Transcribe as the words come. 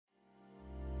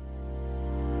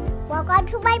Welcome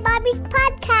to my mommy's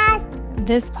podcast.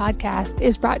 This podcast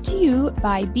is brought to you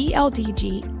by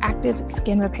BLDG Active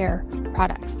Skin Repair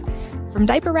Products. From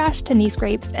diaper rash to knee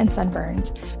scrapes and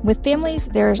sunburns, with families,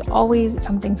 there's always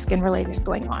something skin-related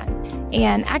going on.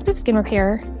 And Active Skin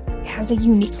Repair has a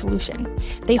unique solution.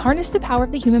 They harness the power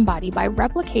of the human body by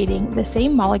replicating the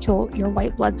same molecule your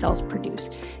white blood cells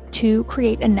produce to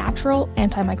create a natural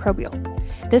antimicrobial.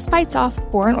 This fights off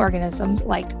foreign organisms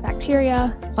like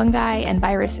bacteria, fungi, and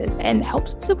viruses and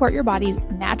helps support your body's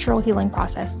natural healing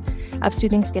process of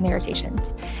soothing skin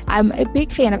irritations. I'm a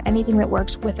big fan of anything that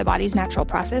works with the body's natural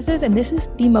processes, and this is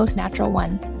the most natural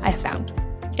one I have found.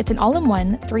 It's an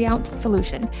all-in-one 3-ounce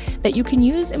solution that you can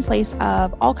use in place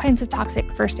of all kinds of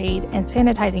toxic first aid and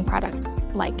sanitizing products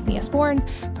like Neosporin,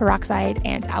 peroxide,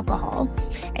 and alcohol.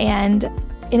 And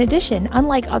in addition,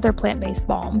 unlike other plant-based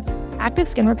balms, Active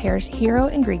Skin Repair's hero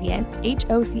ingredient,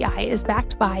 HOCI, is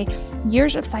backed by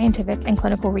years of scientific and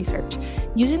clinical research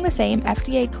using the same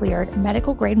FDA-cleared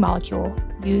medical-grade molecule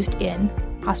used in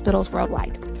hospitals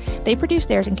worldwide. They produce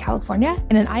theirs in California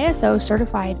in an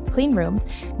ISO-certified clean room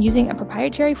using a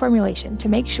proprietary formulation to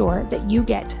make sure that you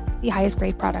get the highest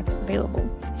grade product available.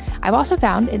 I've also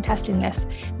found in testing this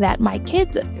that my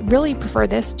kids really prefer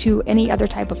this to any other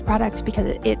type of product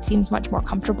because it seems much more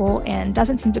comfortable and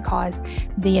doesn't seem to cause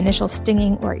the initial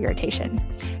stinging or irritation.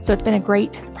 So it's been a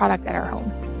great product at our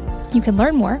home. You can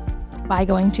learn more by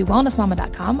going to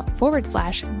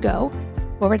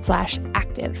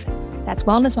wellnessmama.com/go/active. That's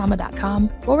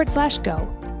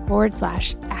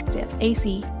wellnessmama.com/go/active,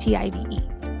 ACTIVE.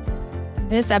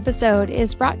 This episode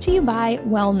is brought to you by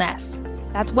Wellness.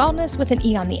 That's wellness with an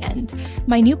E on the end.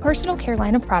 My new personal care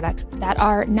line of products that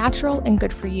are natural and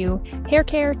good for you: hair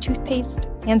care, toothpaste,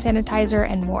 hand sanitizer,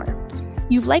 and more.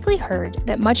 You've likely heard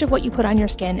that much of what you put on your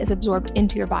skin is absorbed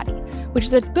into your body, which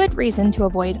is a good reason to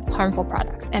avoid harmful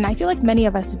products, and I feel like many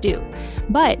of us do.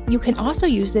 But you can also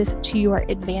use this to your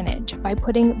advantage by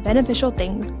putting beneficial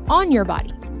things on your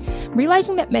body.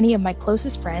 Realizing that many of my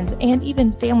closest friends and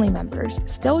even family members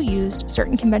still used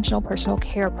certain conventional personal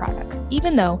care products,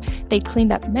 even though they'd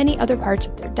cleaned up many other parts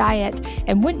of their diet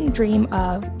and wouldn't dream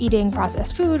of eating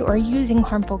processed food or using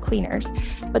harmful cleaners,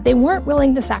 but they weren't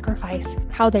willing to sacrifice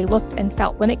how they looked and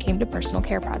felt when it came to personal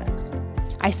care products.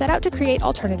 I set out to create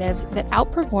alternatives that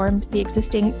outperformed the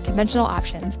existing conventional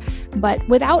options, but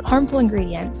without harmful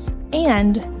ingredients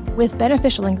and with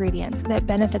beneficial ingredients that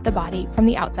benefit the body from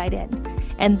the outside in,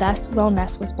 and thus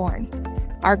Wellness was born.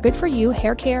 Our good-for-you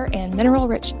hair care and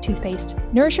mineral-rich toothpaste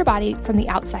nourish your body from the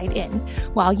outside in,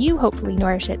 while you hopefully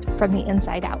nourish it from the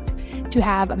inside out to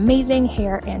have amazing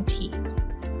hair and teeth.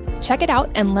 Check it out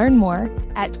and learn more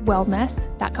at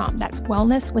wellness.com. That's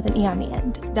wellness with an E on the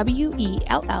end,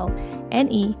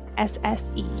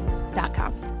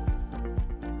 WELLNESSE.com.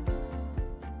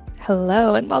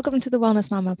 Hello, and welcome to the Wellness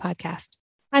Mama podcast.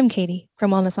 I'm Katie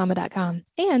from wellnessmama.com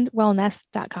and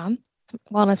wellness.com. It's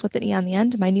wellness with an E on the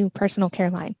end, my new personal care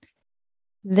line.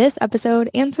 This episode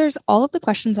answers all of the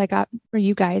questions I got for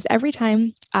you guys every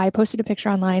time I posted a picture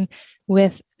online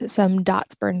with some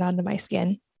dots burned onto my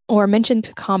skin or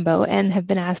mentioned Kambo and have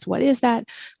been asked, what is that?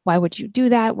 Why would you do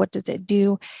that? What does it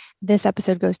do? This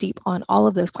episode goes deep on all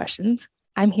of those questions.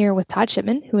 I'm here with Todd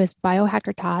Shipman, who is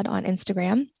Biohacker Todd on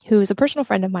Instagram, who is a personal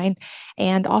friend of mine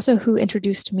and also who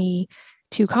introduced me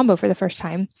to Kambo for the first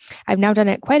time. I've now done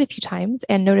it quite a few times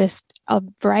and noticed a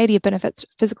variety of benefits,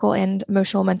 physical and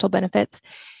emotional, mental benefits,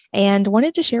 and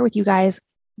wanted to share with you guys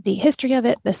the history of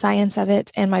it, the science of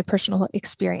it, and my personal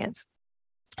experience.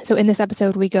 So in this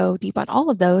episode, we go deep on all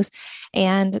of those,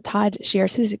 and Todd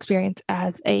shares his experience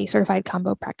as a certified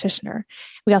Kambo practitioner.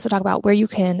 We also talk about where you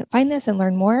can find this and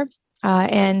learn more,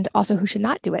 and also who should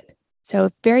not do it.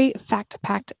 So very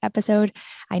fact-packed episode.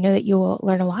 I know that you will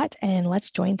learn a lot, and let's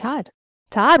join Todd.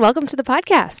 Todd, welcome to the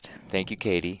podcast. Thank you,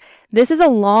 Katie. This is a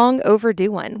long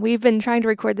overdue one. We've been trying to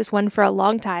record this one for a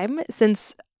long time,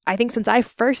 since I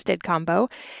first did Kambo.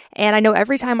 And I know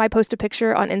every time I post a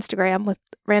picture on Instagram with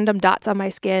random dots on my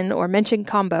skin or mention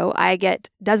Kambo, I get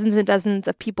dozens and dozens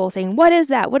of people saying, what is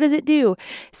that? What does it do?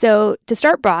 So to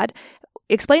start broad,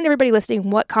 explain to everybody listening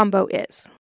what Kambo is.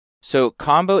 So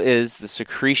Kambo is the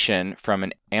secretion from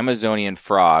an Amazonian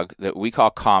frog that we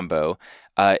call Kambo.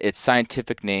 Its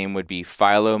scientific name would be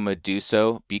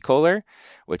Philomeduso bicolor,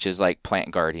 which is like plant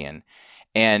guardian.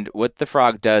 And what the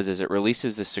frog does is it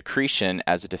releases the secretion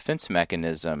as a defense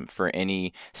mechanism for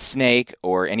any snake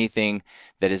or anything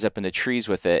that is up in the trees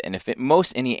with it. And if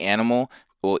any animal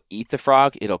will eat the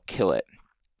frog, it'll kill it.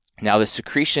 Now, the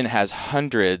secretion has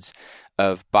hundreds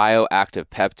of bioactive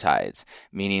peptides,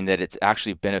 meaning that it's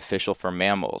actually beneficial for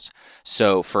mammals.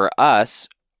 So for us,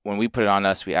 when we put it on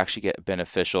us, we actually get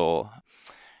beneficial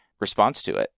response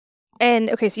to it.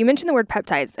 And okay, so you mentioned the word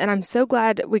peptides, and I'm so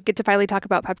glad we get to finally talk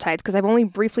about peptides because I've only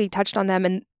briefly touched on them,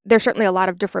 and there's certainly a lot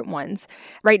of different ones.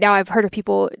 Right now, I've heard of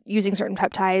people using certain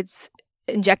peptides,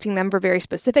 injecting them for very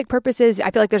specific purposes. I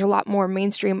feel like there's a lot more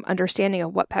mainstream understanding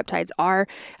of what peptides are.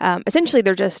 Essentially,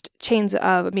 they're just chains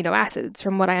of amino acids,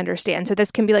 from what I understand. So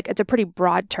this can be it's a pretty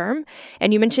broad term.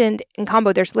 And you mentioned in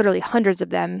Kambo, there's literally hundreds of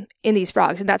them in these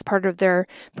frogs, and that's part of their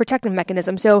protective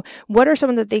mechanism. So what are some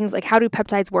of the things, how do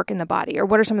peptides work in the body, or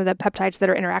what are some of the peptides that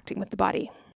are interacting with the body?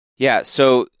 Yeah,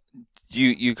 so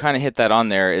you kind of hit that on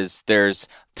there. Is there's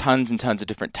tons and tons of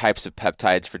different types of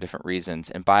peptides for different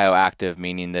reasons, and bioactive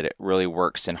meaning that it really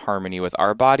works in harmony with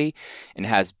our body and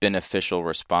has beneficial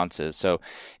responses. So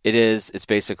it's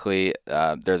basically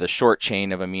they're the short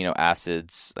chain of amino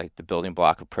acids, like the building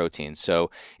block of proteins.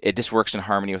 So it just works in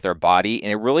harmony with our body,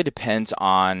 and it really depends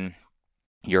on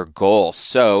your goal.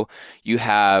 So you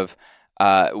have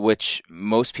which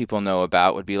most people know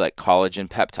about would be like collagen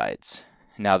peptides.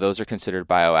 Now, those are considered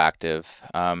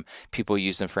bioactive. People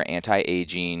use them for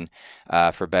anti-aging,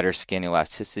 for better skin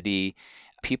elasticity.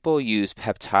 People use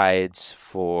peptides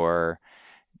for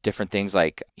different things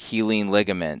like healing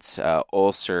ligaments,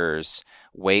 ulcers,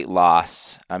 weight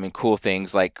loss. I mean, cool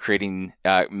things like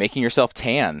making yourself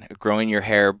tan, growing your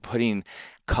hair, putting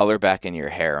color back in your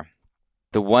hair.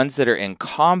 The ones that are in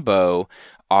Kambo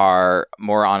are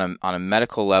more on a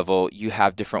medical level. You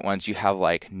have different ones. You have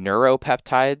like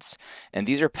neuropeptides, and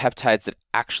these are peptides that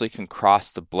actually can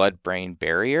cross the blood-brain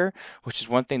barrier, which is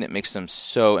one thing that makes them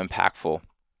so impactful.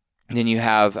 And then you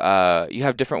have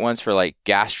different ones for like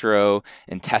gastrointestinal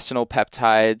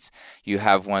peptides. You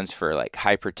have ones for like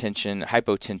hypertension,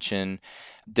 hypotension,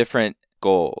 different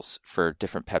goals for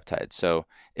different peptides. So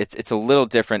it's a little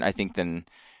different, I think, than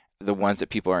the ones that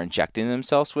people are injecting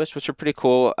themselves with, which are pretty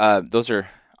cool. Those are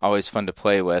always fun to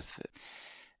play with,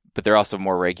 but they're also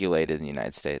more regulated in the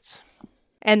United States.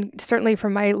 And certainly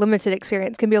from my limited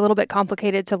experience, can be a little bit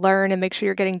complicated to learn and make sure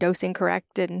you're getting dosing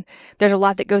correct. And there's a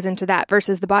lot that goes into that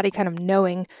versus the body kind of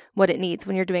knowing what it needs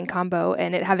when you're doing Kambo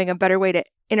and it having a better way to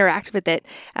interact with it.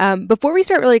 Before we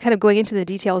start really kind of going into the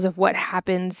details of what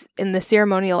happens in the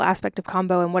ceremonial aspect of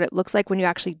Kambo and what it looks like when you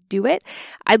actually do it,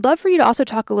 I'd love for you to also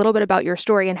talk a little bit about your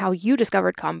story and how you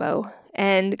discovered Kambo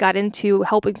and got into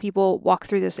helping people walk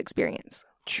through this experience.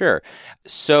 Sure.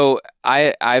 So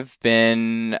I've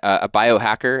been a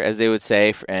biohacker, as they would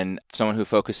say, and someone who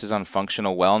focuses on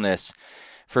functional wellness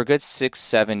for a good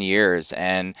 6-7 years.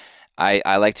 And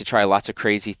I like to try lots of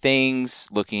crazy things,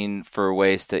 looking for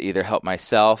ways to either help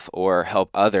myself or help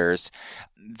others.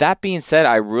 That being said,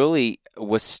 I really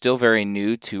was still very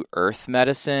new to earth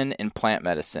medicine and plant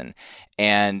medicine.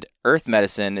 And earth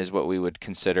medicine is what we would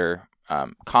consider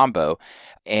Kambo,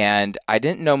 and I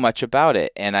didn't know much about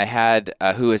it. And I had,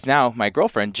 who is now my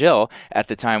girlfriend, Jill, at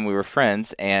the time we were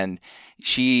friends, and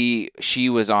she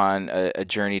was on a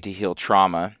journey to heal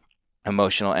trauma,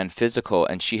 emotional and physical,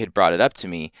 and she had brought it up to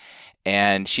me.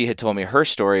 And she had told me her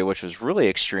story, which was really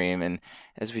extreme. And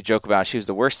as we joke about, she was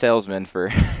the worst salesman for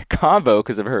Kambo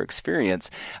because of her experience.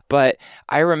 But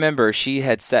I remember she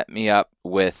had set me up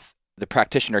with the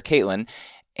practitioner, Caitlin.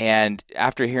 And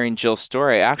after hearing Jill's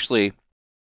story,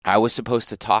 I was supposed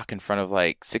to talk in front of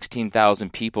like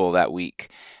 16,000 people that week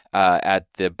at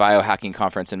the biohacking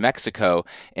conference in Mexico.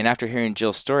 And after hearing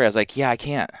Jill's story, I was like, yeah, I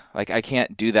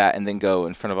can't do that and then go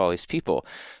in front of all these people.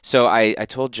 So I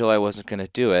told Jill I wasn't going to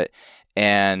do it.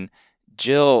 And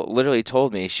Jill literally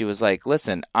told me, she was like,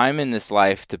 listen, I'm in this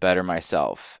life to better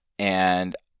myself.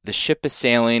 And the ship is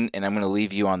sailing and I'm going to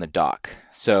leave you on the dock.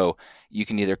 So you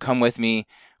can either come with me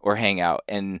or hang out.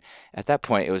 And at that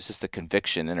point, it was just a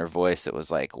conviction in her voice that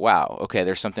was like, wow, okay,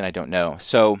 there's something I don't know.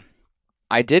 So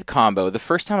I did Kambo. The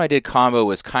first time I did Kambo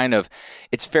was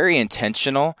it's very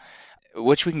intentional,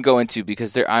 which we can go into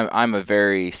because I'm a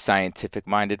very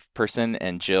scientific-minded person,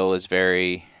 and Jill is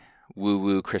very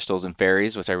woo-woo crystals and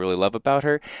fairies, which I really love about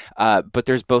her. But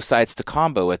there's both sides to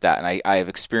Kambo with that, and I have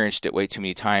experienced it way too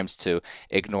many times to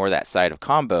ignore that side of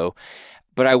Kambo.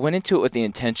 But I went into it with the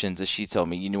intentions, as she told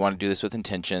me, you want to do this with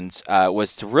intentions,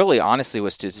 was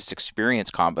to just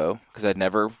experience Kambo, because I'd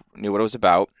never knew what it was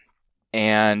about.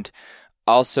 And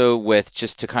also with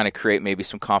just to kind of create maybe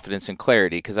some confidence and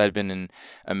clarity, because I'd been in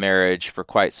a marriage for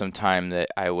quite some time that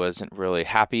I wasn't really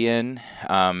happy in,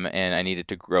 and I needed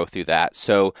to grow through that.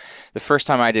 So the first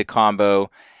time I did Kambo,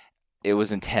 it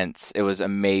was intense. It was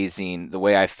amazing. The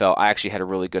way I felt, I actually had a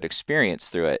really good experience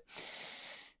through it.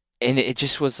 And it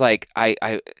just was like,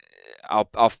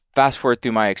 I'll fast forward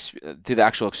through through the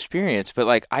actual experience, but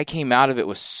like I came out of it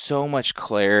with so much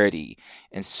clarity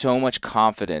and so much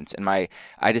confidence, and I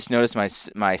just noticed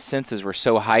my senses were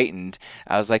so heightened.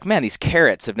 I was like, man, these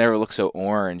carrots have never looked so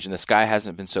orange, and the sky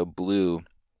hasn't been so blue.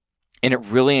 And it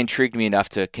really intrigued me enough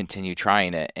to continue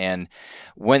trying it. And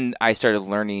when I started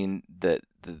learning the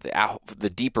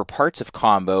deeper parts of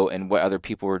Kambo and what other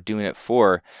people were doing it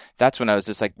for, that's when I was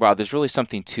just like, wow, there's really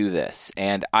something to this.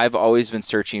 And I've always been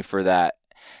searching for that,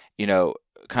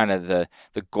 kind of the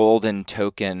golden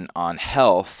token on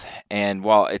health. And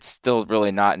while it's still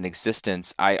really not in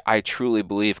existence, I truly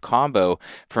believe Kambo,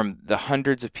 from the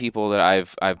hundreds of people that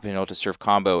I've been able to serve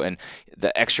Kambo and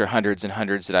the extra hundreds and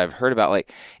hundreds that I've heard about,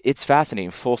 like, it's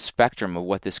fascinating, full spectrum of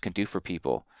what this can do for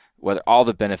people, whether all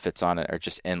the benefits on it are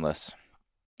just endless.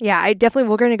 Yeah,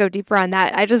 we're going to go deeper on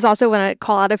that. I just also want to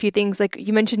call out a few things. Like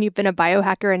you mentioned, you've been a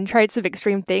biohacker and tried some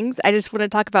extreme things. I just want to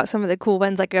talk about some of the cool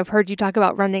ones. Like I've heard you talk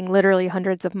about running literally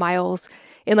hundreds of miles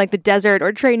in like the desert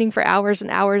or training for hours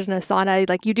and hours in a sauna.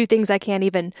 Like you do things I can't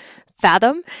even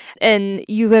fathom. And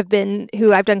you have been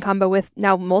who I've done Kambo with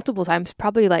now multiple times,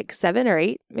 probably like 7 or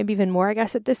 8, maybe even more, I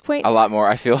guess, at this point. A lot more,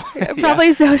 I feel. Probably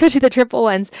yeah. So, especially the triple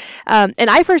ones. And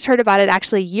I first heard about it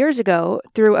actually years ago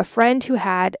through a friend who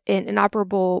had an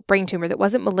inoperable brain tumor that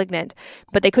wasn't malignant,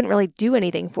 but they couldn't really do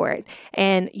anything for it.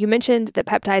 And you mentioned that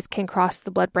peptides can cross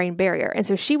the blood-brain barrier. And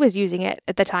so she was using it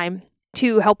at the time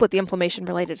to help with the inflammation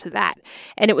related to that.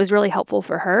 And it was really helpful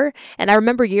for her. And I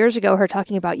remember years ago her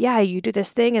talking about, yeah, you do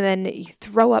this thing and then you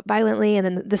throw up violently and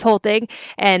then this whole thing.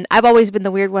 And I've always been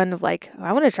the weird one of like,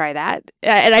 I want to try that.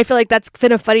 And I feel like that's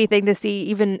been a funny thing to see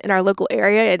even in our local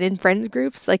area and in friends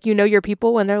groups. Like, your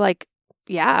people when they're like,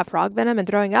 yeah, frog venom and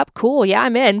throwing up. Cool. Yeah,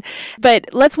 I'm in. But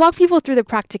let's walk people through the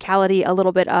practicality a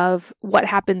little bit of what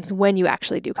happens when you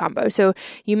actually do Kambo. So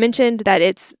you mentioned that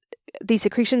it's these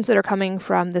secretions that are coming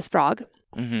from this frog.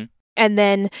 Mm-hmm. And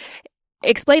then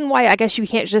explain why I guess you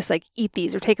can't just like eat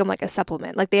these or take them like a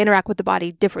supplement. Like they interact with the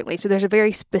body differently. So there's a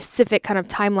very specific kind of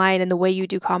timeline in the way you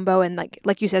do Kambo and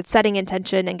like you said, setting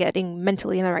intention and getting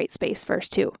mentally in the right space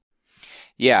first too.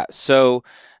 Yeah. So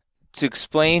to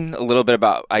explain a little bit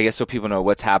about, I guess so people know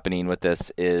what's happening with this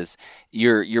is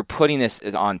you're putting this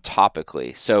on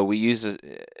topically. So we use,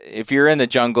 if you're in the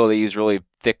jungle, they use really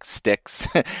thick sticks,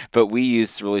 but we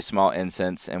use really small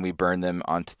incense and we burn them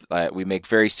onto, we make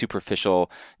very superficial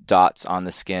dots on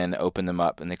the skin, open them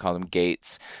up, and they call them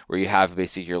gates, where you have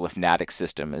basically your lymphatic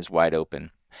system is wide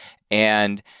open.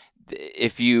 And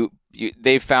if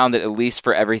they've found that at least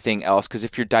for everything else, because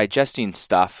if you're digesting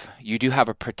stuff, you do have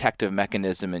a protective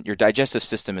mechanism, and your digestive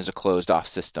system is a closed-off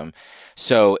system.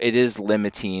 So it is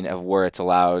limiting of where it's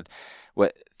allowed,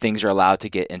 what things are allowed to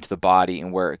get into the body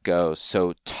and where it goes.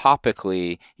 So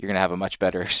topically, you're going to have a much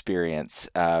better experience.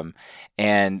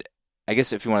 And I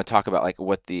guess if you want to talk about like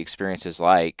what the experience is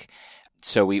like,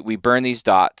 so we burn these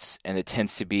dots, and it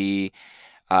tends to be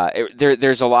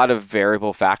there's a lot of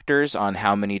variable factors on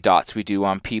how many dots we do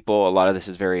on people. A lot of this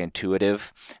is very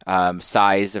intuitive,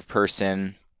 size of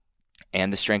person,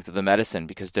 and the strength of the medicine,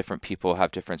 because different people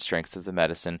have different strengths of the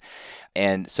medicine.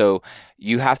 And so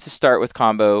you have to start with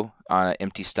Kambo on an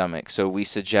empty stomach. So we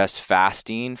suggest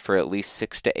fasting for at least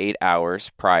 6 to 8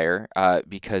 hours prior,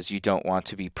 because you don't want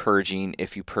to be purging.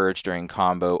 If you purge during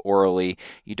Kambo orally,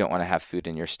 you don't want to have food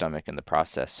in your stomach in the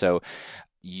process. So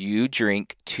you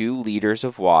drink 2 liters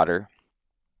of water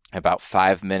about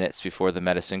 5 minutes before the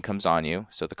medicine comes on you.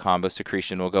 So the Kambo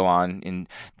secretion will go on. And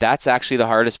that's actually the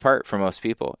hardest part for most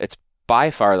people. It's by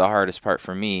far the hardest part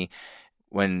for me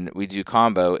when we do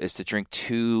Kambo is to drink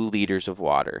 2 liters of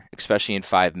water, especially in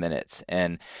 5 minutes.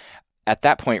 And at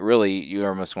that point, really, you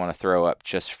almost want to throw up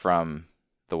just from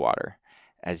the water,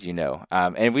 as you know.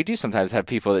 And we do sometimes have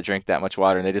people that drink that much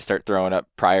water and they just start throwing up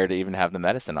prior to even have the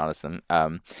medicine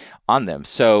on them.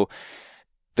 So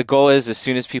the goal is, as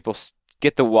soon as people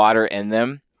get the water in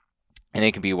them, and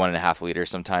it can be 1.5 liters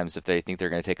sometimes if they think they're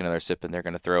going to take another sip and they're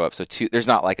going to throw up. So there's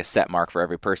not like a set mark for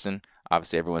every person.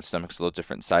 Obviously, everyone's stomach's a little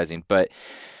different sizing, but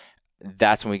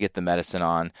that's when we get the medicine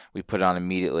on. We put it on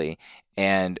immediately.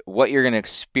 And what you're going to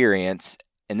experience,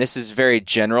 and this is very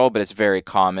general, but it's very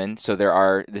common. So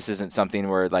this isn't something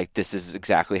where like this is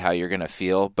exactly how you're going to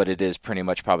feel, but it is pretty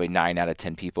much probably 9 out of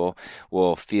 10 people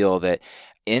will feel that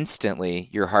instantly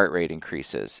your heart rate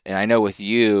increases. And I know with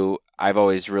you, I've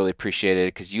always really appreciated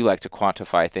it because you like to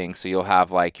quantify things. So you'll have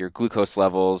like your glucose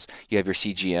levels, you have your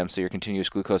CGM, so your continuous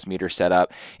glucose meter set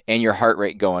up, and your heart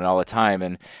rate going all the time.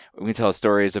 And we can tell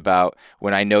stories about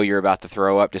when I know you're about to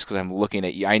throw up just because I'm looking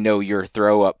at you. I know your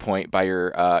throw up point by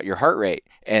your heart rate.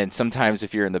 And sometimes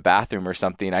if you're in the bathroom or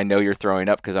something, I know you're throwing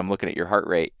up because I'm looking at your heart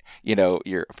rate,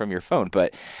 you're from your phone.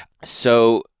 But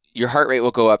so your heart rate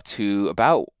will go up to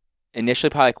about initially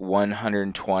probably like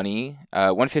 120,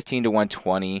 115 to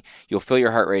 120. You'll feel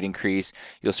your heart rate increase.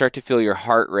 You'll start to feel your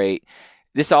heart rate.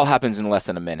 This all happens in less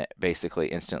than a minute, basically,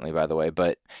 instantly, by the way.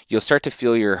 But you'll start to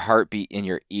feel your heartbeat in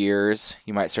your ears.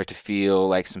 You might start to feel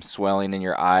like some swelling in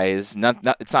your eyes.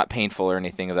 It's not painful or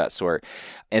anything of that sort.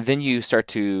 And then you start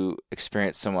to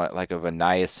experience somewhat like of a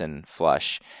niacin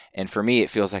flush. And for me, it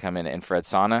feels like I'm in an infrared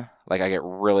sauna. Like I get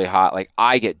really hot. Like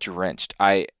I get drenched.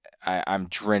 I'm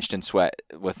drenched in sweat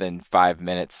within 5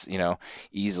 minutes,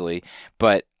 easily.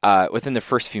 But within the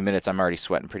first few minutes, I'm already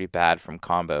sweating pretty bad from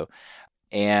Kambo.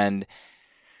 And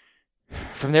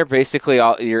from there, basically,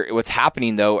 what's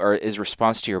happening, though, is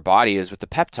response to your body is with the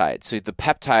peptides. So the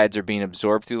peptides are being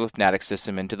absorbed through the lymphatic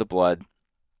system into the blood.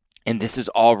 And this is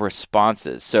all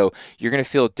responses. So you're going to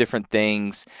feel different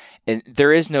things. And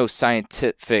there is no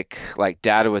scientific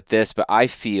data with this, but I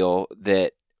feel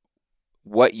that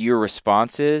what your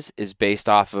response is based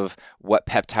off of what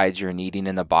peptides you're needing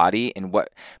in the body and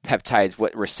what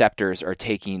receptors are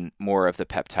taking more of the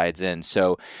peptides in.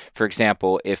 So, for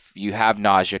example, if you have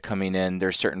nausea coming in,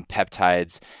 there's certain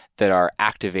peptides that are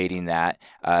activating that.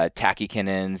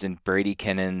 Tachykinins and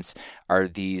bradykinins are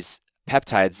these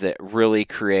peptides that really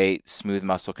create smooth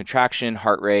muscle contraction,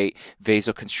 heart rate,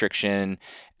 vasoconstriction,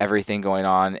 everything going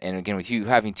on. And again, with you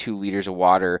having 2 liters of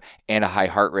water and a high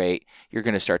heart rate, you're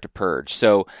going to start to purge.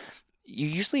 So you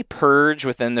usually purge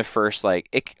within the first,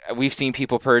 we've seen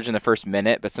people purge in the first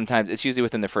minute, but sometimes it's usually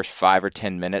within the first 5 or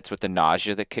 10 minutes with the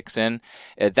nausea that kicks in.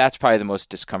 That's probably the most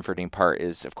discomforting part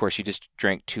is, of course, you just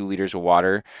drank 2 liters of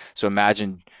water. So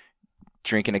imagine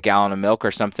drinking a gallon of milk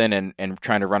or something and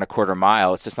trying to run a quarter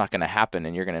mile. It's just not going to happen,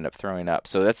 and you're going to end up throwing up.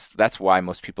 So that's why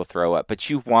most people throw up. But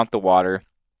you want the water.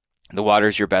 The water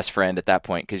is your best friend at that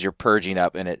point because you're purging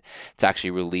up, and it's actually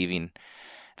relieving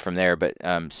from there. But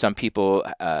some people,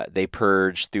 they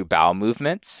purge through bowel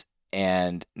movements,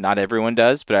 and not everyone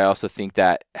does. But I also think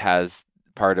that has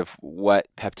part of what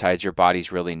peptides your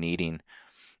body's really needing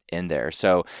in there.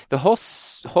 So the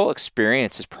whole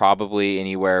experience is probably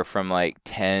anywhere from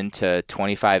 10 to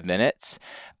 25 minutes.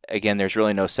 Again, there's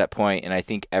really no set point, and I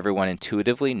think everyone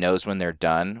intuitively knows when they're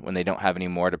done, when they don't have any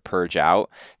more to purge out.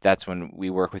 That's when we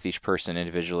work with each person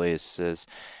individually. It says,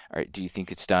 all right, do you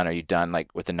think it's done? Are you done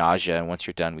with the nausea? And once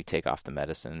you're done, we take off the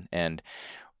medicine. And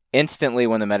instantly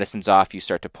when the medicine's off, you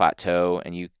start to plateau,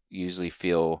 and you usually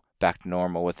feel back to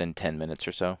normal within 10 minutes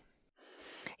or so.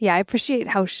 Yeah, I appreciate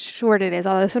how short it is,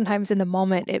 although sometimes in the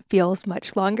moment it feels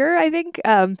much longer, I think.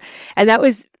 And that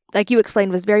was, like you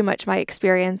explained, was very much my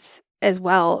experience as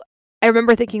well. I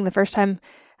remember thinking the first time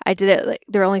I did it,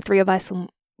 there were only 3 of us.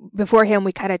 And beforehand,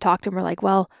 we kind of talked and we're like,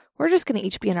 well, we're just going to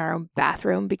each be in our own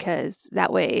bathroom because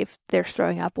that way if they're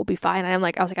throwing up, we'll be fine. And I was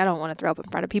like, I don't want to throw up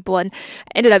in front of people. And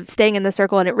ended up staying in the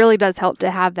circle. And it really does help to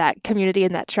have that community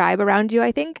and that tribe around you,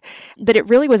 I think. But it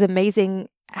really was amazing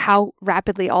how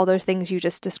rapidly all those things you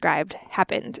just described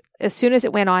happened. As soon as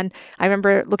it went on, I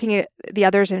remember looking at the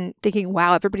others and thinking,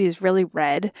 wow, everybody is really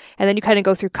red. And then you kind of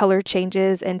go through color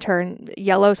changes and turn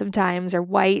yellow sometimes or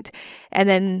white. And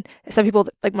then some people,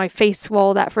 like my face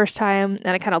swole that first time,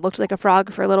 and I kind of looked like a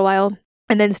frog for a little while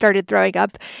and then started throwing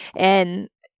up. And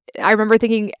I remember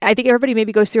thinking, I think everybody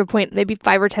maybe goes through a point, maybe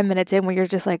 5 or 10 minutes in where you're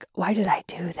just like, why did I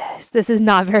do this? This is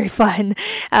not very fun.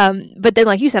 But then,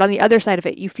 like you said, on the other side of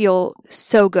it, you feel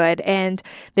so good and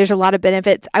there's a lot of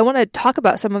benefits. I want to talk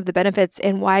about some of the benefits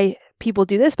and why people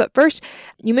do this. But first,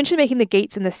 you mentioned making the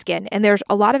gates in the skin, and there's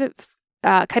a lot of it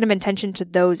kind of intention to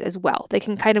those as well. They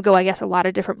can kind of go, I guess, a lot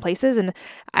of different places. And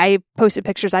I posted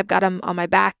pictures. I've got them on my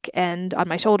back and on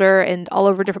my shoulder and all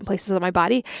over different places on my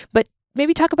body. But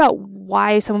maybe talk about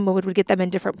why someone would get them in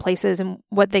different places and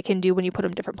what they can do when you put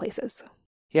them in different places.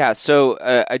 Yeah, so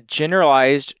a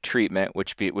generalized treatment,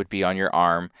 which would be on your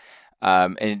arm,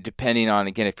 and depending on,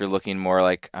 again, if you're looking more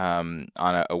on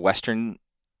a Western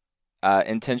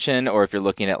intention, or if you're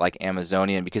looking at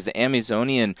Amazonian, because the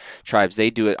Amazonian tribes, they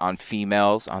do it on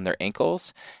females on their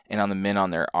ankles and on the men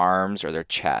on their arms or their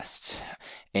chest.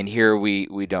 And here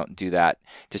we don't do that.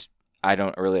 I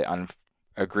don't really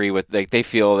agree with, they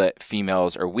feel that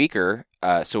females are weaker,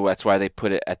 so that's why they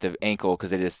put it at the ankle,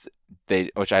 because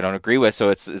which I don't agree with. So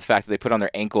it's the fact that they put on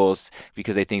their ankles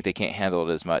because they think they can't handle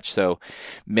it as much. So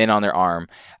men on their arm.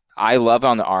 I love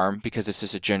on the arm because it's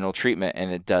just a general treatment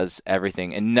and it does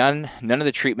everything. And none of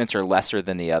the treatments are lesser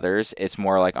than the others. It's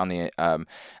more like on the,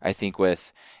 I think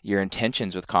with your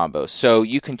intentions with Kambo. So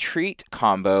you can treat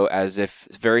Kambo as if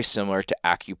very similar to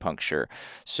acupuncture.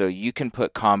 So you can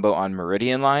put Kambo on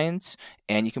meridian lines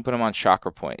and you can put them on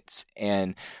chakra points.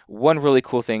 And one really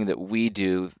cool thing that we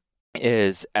do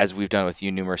is, as we've done with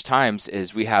you numerous times,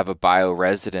 is we have a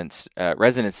bioresonance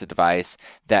resonance device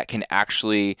that can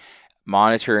actually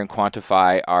monitor and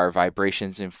quantify our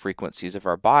vibrations and frequencies of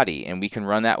our body. And we can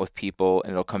run that with people,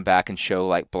 and it'll come back and show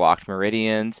like blocked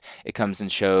meridians. It comes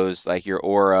and shows like your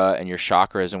aura and your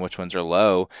chakras and which ones are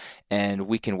low. And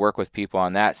we can work with people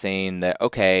on that, saying that,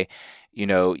 okay,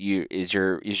 is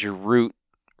your root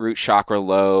chakra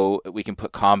low. We can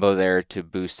put Kambo there to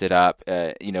boost it up,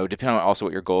 depending on also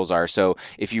what your goals are. So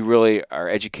if you really are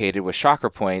educated with chakra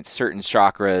points, certain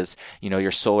chakras, your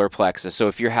solar plexus. So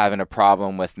if you're having a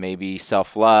problem with maybe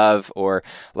self-love or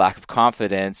lack of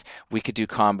confidence, we could do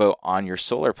Kambo on your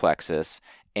solar plexus.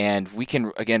 And we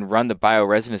can, again, run the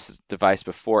bioresonance device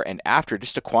before and after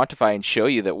just to quantify and show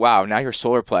you that, wow, now your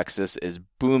solar plexus is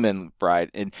booming bright.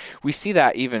 And we see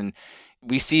that even...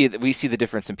 We see the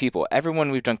difference in people. Everyone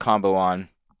we've done Kambo on,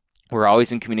 we're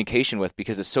always in communication with,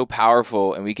 because it's so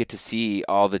powerful, and we get to see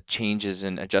all the changes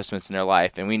and adjustments in their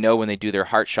life. And we know when they do their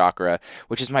heart chakra,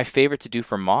 which is my favorite to do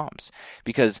for moms,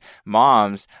 because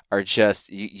moms are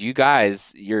just, you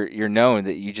guys, you're known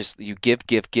that you give,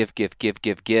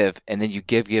 and then you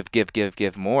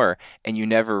give more, and you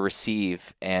never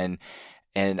receive. And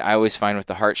I always find with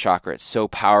the heart chakra, it's so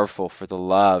powerful for the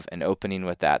love and opening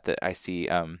with that I see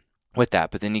with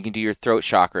that. But then you can do your throat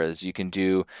chakras, you can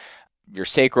do your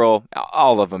sacral,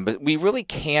 all of them, but we really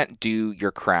can't do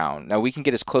your crown. Now we can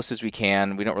get as close as we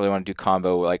can. We don't really want to do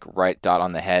Kambo like right dot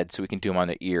on the head, so we can do them on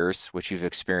the ears, which you've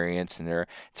experienced, and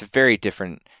it's a very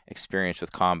different experience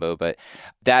with Kambo. But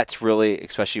that's really,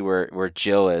 especially where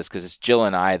Jill is, because it's Jill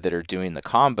and I that are doing the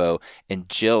Kambo, and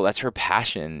Jill, that's her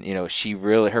passion. She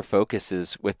really, her focus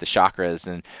is with the chakras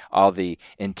and all the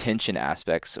intention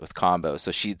aspects with Kambo.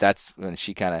 So that's when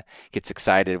she kind of gets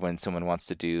excited when someone wants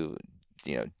to do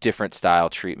different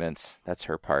style treatments. That's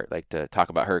her part, like to talk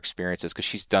about her experiences, because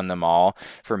she's done them all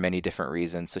for many different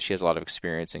reasons. So she has a lot of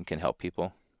experience and can help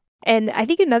people. And I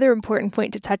think another important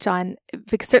point to touch on,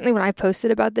 because certainly when I posted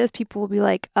about this, people will be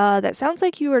like, that sounds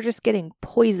like you are just getting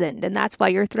poisoned and that's why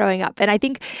you're throwing up. And I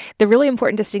think the really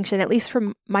important distinction, at least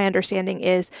from my understanding,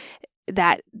 is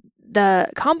that the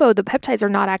Kambo, the peptides, are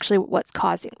not actually what's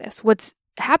causing this. What's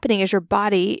happening is your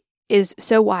body is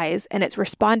so wise, and it's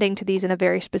responding to these in a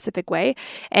very specific way.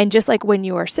 And just like when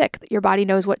you are sick, your body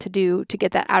knows what to do to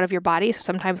get that out of your body. So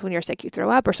sometimes when you're sick, you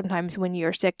throw up, or sometimes when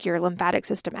you're sick, your lymphatic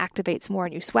system activates more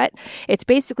and you sweat. It's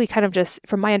basically kind of just,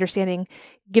 from my understanding,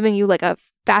 giving you like a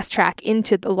fast track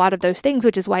into a lot of those things,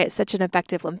 which is why it's such an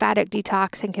effective lymphatic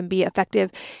detox and can be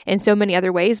effective in so many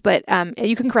other ways. But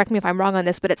you can correct me if I'm wrong on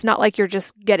this, but it's not like you're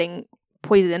just getting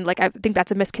poisoned. Like, I think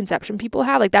that's a misconception people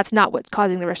have. Like, that's not what's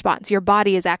causing the response. Your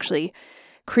body is actually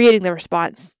creating the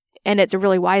response, and it's a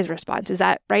really wise response. Is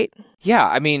that right? Yeah,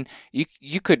 I mean,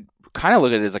 you could kind of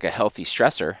look at it as like a healthy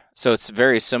stressor. So it's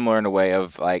very similar in a way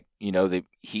of like, the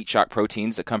heat shock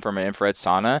proteins that come from an infrared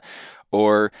sauna,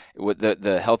 or with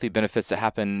the healthy benefits that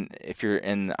happen if you're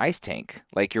in the ice tank,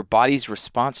 like your body's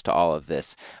response to all of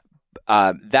this.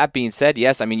 That being said,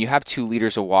 yes, I mean, you have 2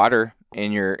 liters of water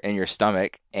in your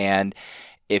stomach, and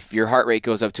if your heart rate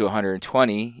goes up to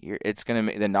 120, it's going to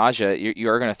make the nausea, you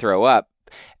are going to throw up.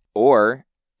 Or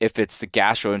if it's the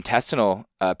gastrointestinal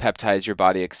peptides your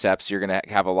body accepts, you're going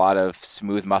to have a lot of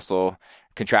smooth muscle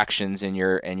contractions in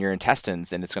your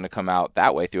intestines, and it's going to come out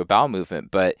that way through a bowel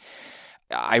movement. But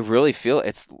I really feel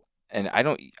it's, and I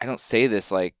don't say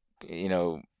this like,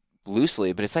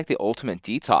 loosely, but it's like the ultimate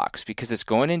detox, because it's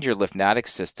going into your lymphatic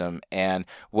system, and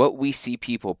what we see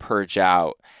people purge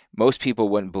out, most people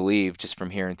wouldn't believe just from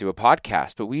hearing through a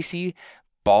podcast, but we see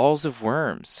balls of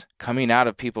worms coming out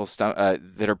of people's stomach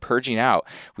that are purging out.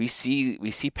 We see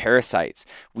parasites,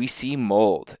 we see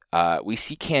mold, we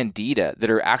see candida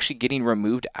that are actually getting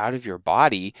removed out of your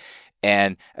body.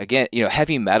 And again,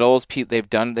 heavy metals, they've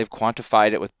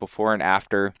quantified it with before and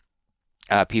after.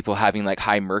 People having like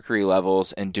high mercury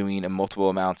levels and doing multiple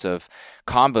amounts of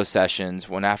Kambo sessions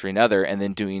one after another, and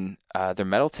then doing their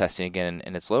metal testing again,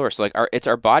 and it's lower. So like it's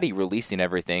our body releasing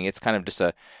everything. It's kind of just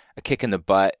a kick in the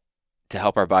butt to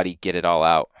help our body get it all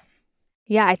out.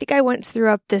 Yeah, I think I once threw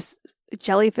up this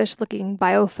jellyfish-looking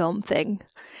biofilm thing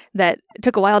that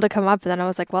took a while to come up, and then I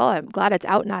was like, well, I'm glad it's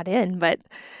out, not in. But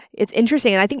it's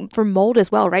interesting, and I think for mold as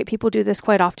well, right? People do this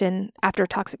quite often after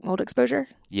toxic mold exposure.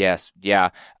 Yes,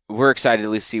 yeah. We're excited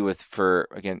to see for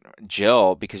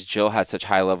Jill, because Jill had such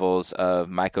high levels of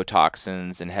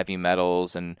mycotoxins and heavy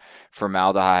metals and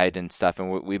formaldehyde and stuff,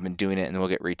 and we've been doing it, and we'll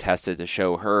get retested to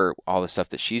show her all the stuff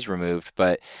that she's removed.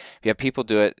 But yeah, people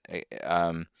do it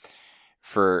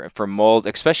for mold,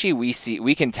 especially we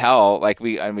can tell, like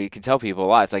we can tell people a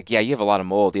lot. It's like, yeah, you have a lot of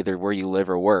mold either where you live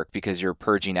or work because you're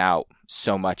purging out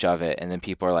so much of it. And then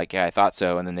people are like, yeah, I thought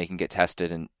so. And then they can get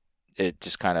tested and it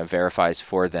just kind of verifies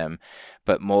for them.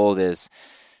 But mold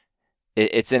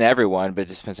it's in everyone, but it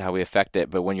just depends on how we affect it.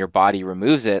 But when your body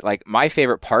removes it, like my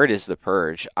favorite part is the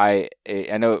purge. I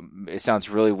know it sounds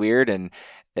really weird and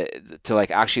to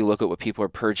like actually look at what people are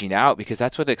purging out, because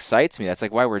that's what excites me. That's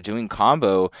like why we're doing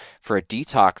Kambo for a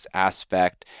detox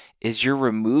aspect, is you're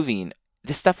removing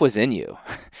this stuff was in you.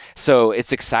 So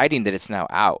it's exciting that it's now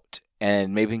out,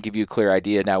 and maybe can give you a clear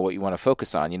idea now what you want to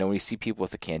focus on. You know, when you see people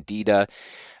with the candida,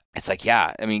 it's like,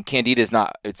 yeah, I mean, candida is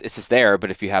not, it's just there,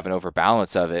 but if you have an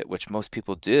overbalance of it, which most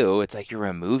people do, it's like you're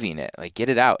removing it, like get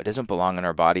it out. It doesn't belong in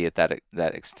our body at that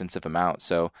extensive amount.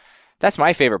 So that's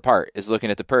my favorite part, is looking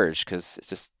at the purge, because it's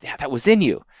just, yeah, that was in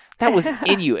you. That was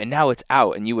in you, and now it's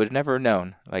out, and you would have never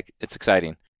known. Like, it's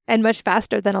exciting. And much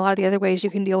faster than a lot of the other ways you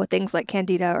can deal with things like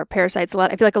candida or parasites.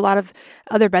 I feel like a lot of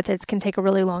other methods can take a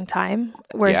really long time,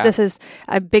 whereas this is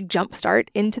a big jump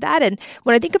start into that. And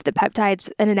when I think of the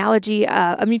peptides, an analogy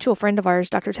a mutual friend of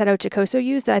ours, Dr. Ted Ochikoso,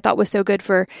 used that I thought was so good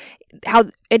for how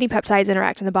any peptides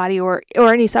interact in the body or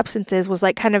any substances was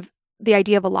like kind of the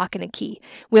idea of a lock and a key.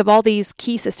 We have all these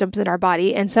key systems in our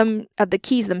body, and some of the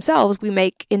keys themselves we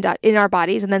make in our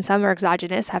bodies, and then some are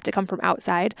exogenous, have to come from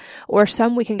outside, or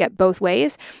some we can get both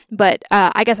ways. But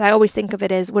I guess I always think of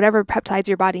it as whatever peptides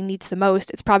your body needs the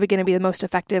most, it's probably going to be the most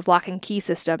effective lock and key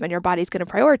system, and your body's going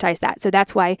to prioritize that. So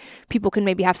that's why people can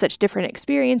maybe have such different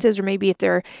experiences, or maybe if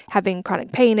they're having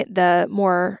chronic pain, the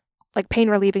more like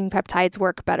pain relieving peptides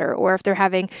work better, or if they're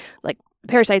having like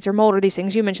parasites or mold or these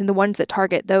things you mentioned, the ones that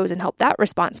target those and help that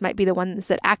response might be the ones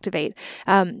that activate.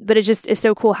 But it just is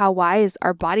so cool how wise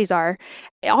our bodies are.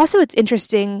 Also, it's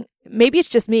interesting, maybe it's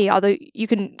just me, although you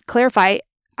can clarify,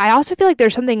 I also feel like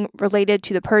there's something related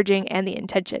to the purging and the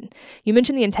intention. You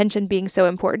mentioned the intention being so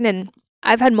important, and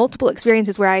I've had multiple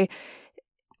experiences where I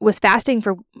was fasting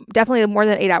for definitely more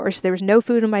than 8 hours. There was no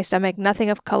food in my stomach, nothing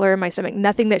of color in my stomach,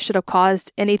 nothing that should have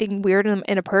caused anything weird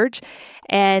in a purge.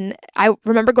 And I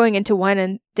remember going into one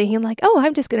and thinking like, oh,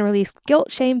 I'm just going to release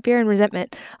guilt, shame, fear, and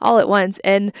resentment all at once.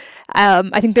 And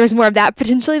I think there's more of that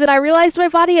potentially that I realized in my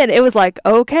body. And it was like,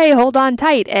 okay, hold on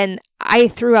tight. And I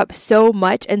threw up so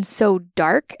much and so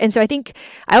dark. And so I think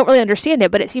I don't really understand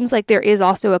it, but it seems like there is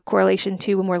also a correlation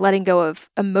to when we're letting go of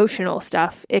emotional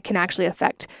stuff, it can actually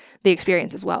affect the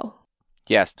experience as well.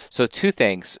 Yes. So two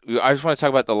things. I just want to talk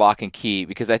about the lock and key,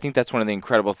 because I think that's one of the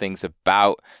incredible things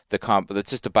about the Kambo.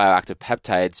 That's just the bioactive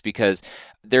peptides, because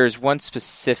there's one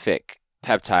specific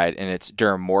peptide, and it's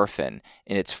dermorphin,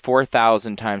 and it's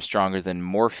 4,000 times stronger than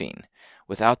morphine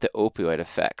without the opioid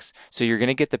effects. So you're going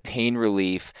to get the pain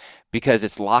relief because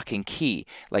it's lock and key.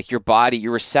 Like your body,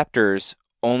 your receptors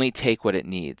only take what it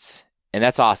needs. And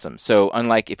that's awesome. So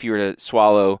unlike if you were to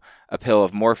swallow a pill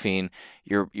of morphine,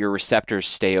 your receptors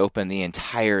stay open the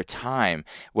entire time,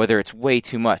 whether it's way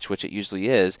too much, which it usually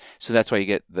is. So that's why you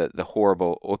get the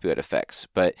horrible opioid effects.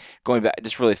 But going back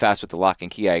just really fast with the lock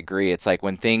and key, I agree. It's like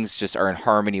when things just are in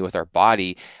harmony with our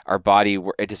body,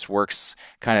 it just works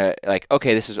kind of like,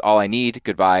 okay, this is all I need.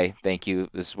 Goodbye. Thank you.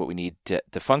 This is what we need to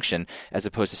function, as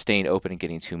opposed to staying open and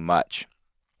getting too much.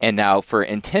 And now for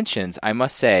intentions, I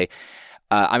must say,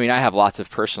 I have lots of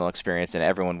personal experience, and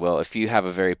everyone will. If you have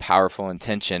a very powerful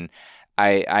intention,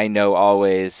 I know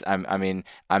always,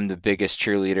 I'm the biggest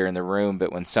cheerleader in the room,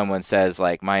 but when someone says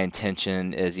like my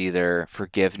intention is either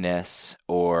forgiveness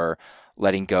or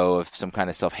letting go of some kind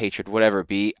of self-hatred, whatever it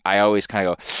be, I always kind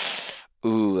of go,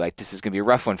 ooh, like this is going to be a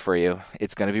rough one for you.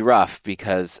 It's going to be rough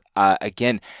because,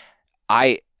 again,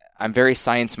 I'm very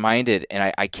science-minded,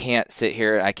 and I can't sit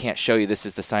here and I can't show you this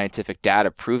is the scientific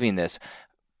data proving this.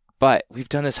 But we've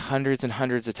done this hundreds and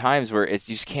hundreds of times where you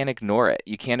just can't ignore it.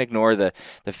 You can't ignore the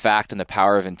fact and the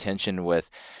power of intention with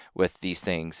these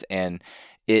things. And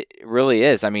it really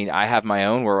is. I mean, I have my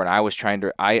own where when I was trying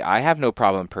to, I have no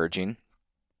problem purging.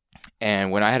 And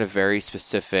when I had a very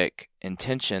specific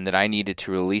intention that I needed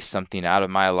to release something out of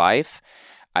my life,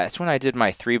 that's when I did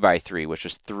my 3x3, which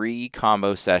was 3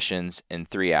 Kambo sessions in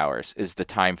 3 hours is the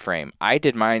time frame. I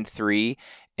did mine 3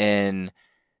 in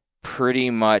pretty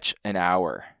much an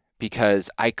hour, because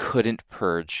I couldn't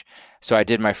purge. So I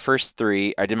did my first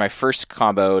 3. I did my first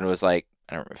Kambo, and it was like,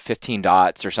 I don't know, 15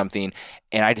 dots or something,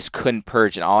 and I just couldn't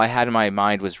purge. And all I had in my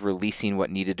mind was releasing what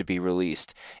needed to be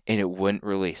released, and it wouldn't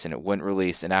release, and it wouldn't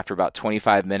release. And after about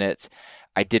 25 minutes,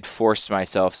 I did force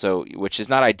myself, which is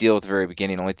not ideal at the very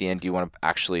beginning. Only at the end do you want to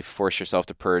actually force yourself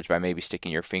to purge by maybe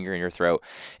sticking your finger in your throat.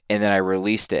 And then I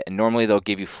released it. And normally they'll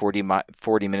give you 40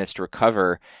 minutes to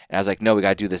recover. And I was like, no, we got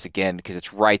to do this again because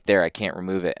it's right there. I can't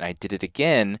remove it. And I did it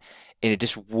again, and it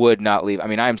just would not leave. I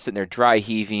mean, I'm sitting there dry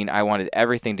heaving. I wanted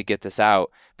everything to get this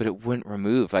out, but it wouldn't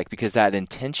remove, because that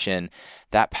intention,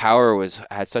 that power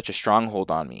had such a stronghold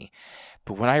on me.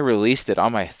 But when I released it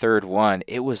on my third one,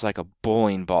 it was like a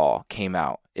bowling ball came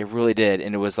out. It really did.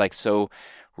 And it was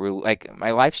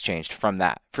my life's changed from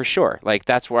that, for sure.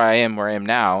 That's where I am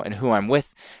now, and who I'm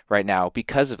with right now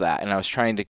because of that. And I was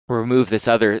trying to remove this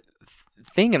other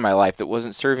thing in my life that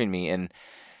wasn't serving me. And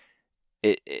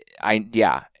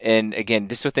And again,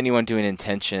 just with anyone doing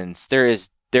intentions, there is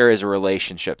a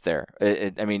relationship there.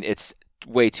 It's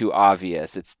way too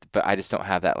obvious. But I just don't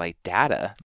have that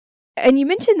data. And you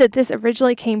mentioned that this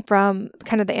originally came from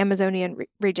kind of the Amazonian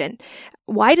region.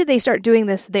 Why did they start doing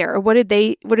this there? Or what do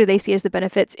they see as the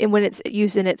benefits when it's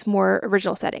used in its more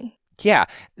original setting? Yeah,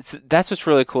 that's what's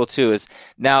really cool too. Is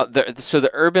now the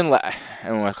urban, I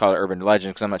don't want to call it urban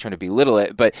legend because I'm not trying to belittle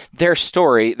it, but their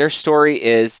story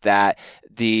is that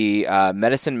the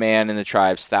medicine man in the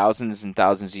tribes, thousands and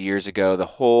thousands of years ago,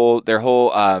 their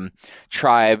whole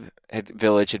tribe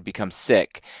village had become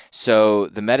sick. So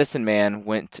the medicine man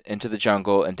went into the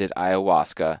jungle and did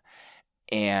ayahuasca,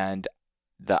 and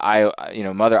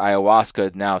Mother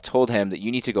Ayahuasca now told him that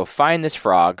you need to go find this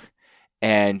frog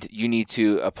and you need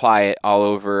to apply it all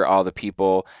over all the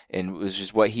people. And it was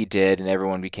just what he did, and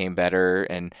everyone became better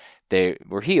and they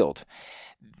were healed.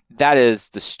 That is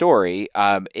the story.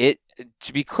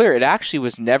 To be clear, it actually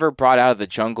was never brought out of the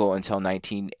jungle until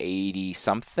 1980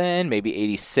 something, maybe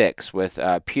 86, with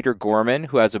Peter Gorman,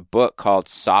 who has a book called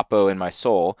Sapo in My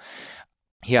Soul.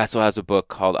 He also has a book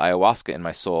called Ayahuasca in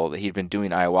My Soul, that he'd been doing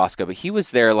ayahuasca, but he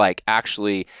was there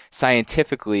actually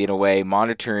scientifically in a way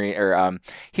monitoring, or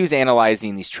he was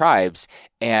analyzing these tribes,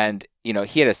 and he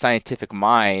had a scientific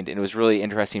mind, and it was really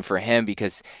interesting for him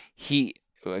because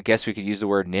I guess we could use the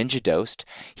word ninja dosed.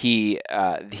 He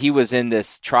was in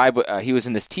this tribe. He was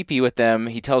in this teepee with them.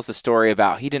 He tells the story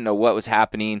about he didn't know what was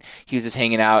happening. He was just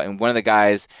hanging out, and one of the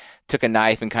guys took a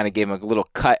knife and kind of gave him a little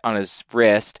cut on his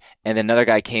wrist, and then another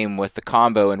guy came with the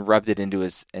Kambo and rubbed it into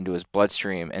his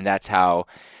bloodstream, and that's how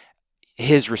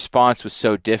his response was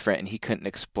so different, and he couldn't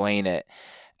explain it.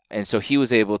 And so he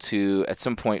was able to, at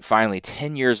some point, finally,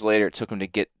 10 years later, it took him to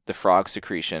get the frog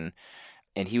secretion.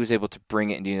 And he was able to bring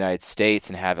it into the United States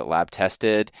and have it lab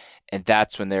tested. And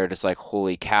that's when they're just like,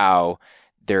 holy cow,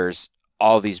 there's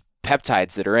all these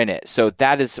peptides that are in it. So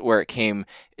that is where it came.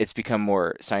 It's become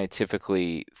more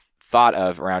scientifically thought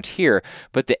of around here.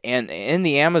 But in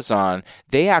the Amazon,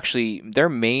 there's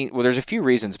a few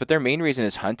reasons, but their main reason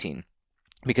is hunting.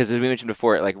 Because as we mentioned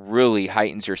before, it really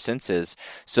heightens your senses.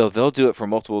 So they'll do it for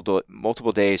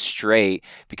multiple days straight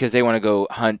because they want to go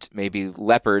hunt maybe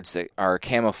leopards that are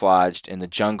camouflaged in the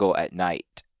jungle at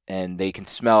night. And they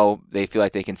feel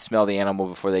like they can smell the animal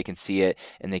before they can see it,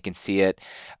 and they can see it.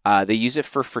 They use it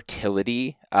for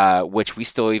fertility, which we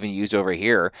still even use over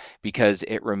here because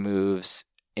it removes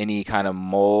any kind of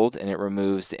mold, and it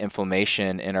removes the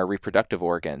inflammation in our reproductive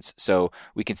organs. So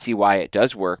we can see why it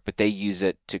does work, but they use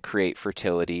it to create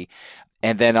fertility.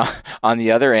 And then on the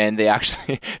other end, they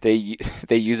actually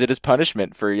they use it as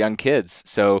punishment for young kids.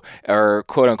 So, or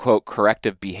quote unquote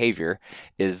corrective behavior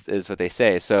is what they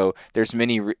say. So there's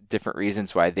many different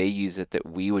reasons why they use it that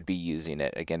we would be using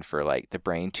it, again, for the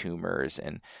brain tumors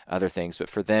and other things. But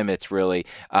for them, it's really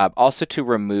also to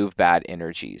remove bad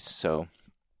energies. So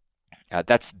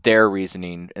that's their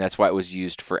reasoning, and that's why it was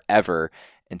used forever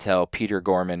until Peter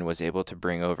Gorman was able to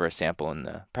bring over a sample in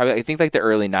I think the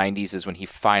early 90s is when he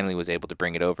finally was able to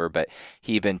bring it over, but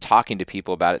he'd been talking to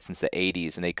people about it since the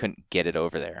 80s, and they couldn't get it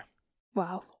over there.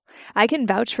 Wow. I can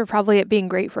vouch for probably it being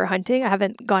great for hunting. I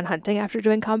haven't gone hunting after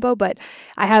doing Kambo, but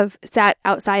I have sat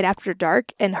outside after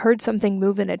dark and heard something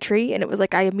move in a tree, and it was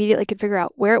I immediately could figure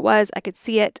out where it was. I could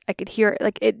see it. I could hear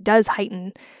it. It does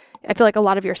heighten, I feel a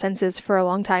lot of your senses for a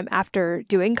long time after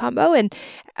doing Kambo. And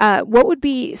what would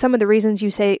be some of the reasons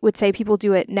you would say people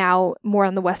do it now more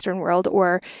in the Western world,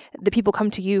 or the people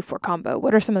come to you for Kambo?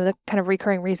 What are some of the kind of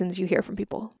recurring reasons you hear from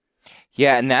people?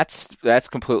 Yeah, and that's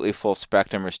completely full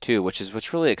spectrumers too, which is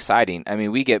what's really exciting. I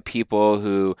mean, we get people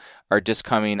who are just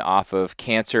coming off of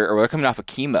cancer, or they're coming off of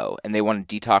chemo, and they want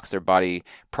to detox their body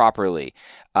properly,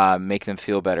 make them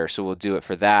feel better. So we'll do it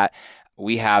for that.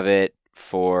 We have it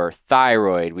for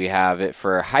thyroid, we have it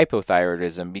for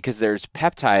hypothyroidism, because there's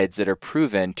peptides that are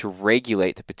proven to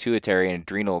regulate the pituitary and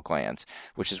adrenal glands,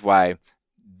 which is why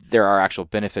there are actual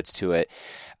benefits to it.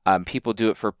 People do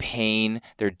it for pain.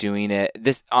 They're doing it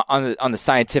this on the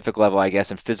scientific level, I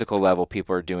guess, and physical level.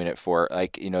 People are doing it for,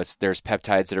 like, there's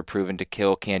peptides that are proven to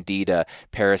kill candida,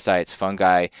 parasites,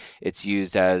 fungi. It's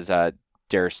used as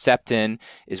Derceptin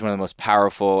is one of the most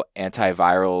powerful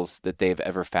antivirals that they've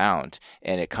ever found,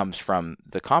 and it comes from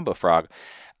the Kambo frog.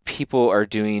 People are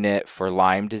doing it for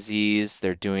Lyme disease.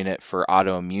 They're doing it for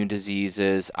autoimmune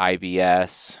diseases,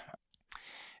 IBS.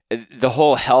 The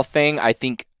whole health thing, I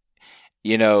think,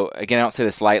 again, I don't say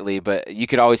this lightly, but you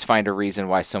could always find a reason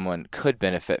why someone could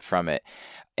benefit from it.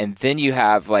 And then you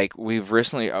have, like, we've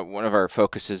recently, one of our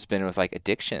focuses has been with, like,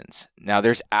 addictions. Now,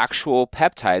 there's actual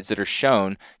peptides that are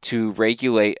shown to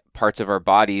regulate parts of our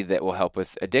body that will help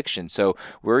with addiction. So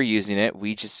we're using it.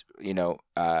 We just,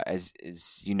 as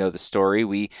the story,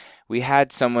 we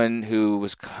had someone who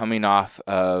was coming off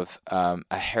of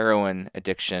a heroin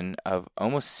addiction of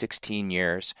almost 16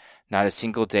 years, not a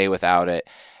single day without it,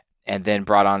 and then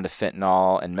brought on to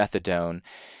fentanyl and methadone.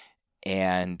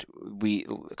 And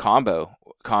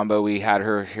Kambo, we had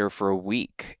her here for a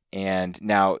week. And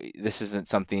now this isn't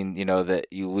something, that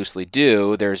you loosely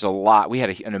do. There's a lot. We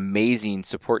had an amazing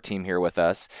support team here with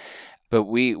us, but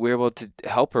we were able to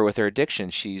help her with her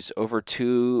addiction. She's over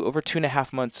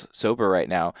 2.5 months sober right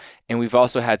now. And we've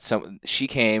also had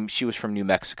she was from New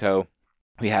Mexico.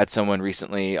 We had someone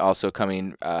recently also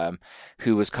coming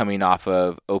who was coming off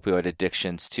of opioid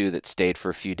addictions too, that stayed for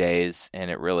a few days, and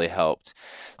it really helped.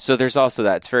 So there's also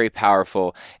that. It's very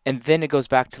powerful. And then it goes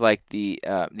back to, like, the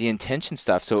intention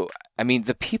stuff. So, I mean,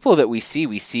 the people that we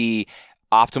see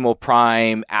optimal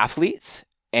prime athletes,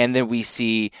 and then we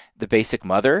see the basic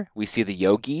mother, we see the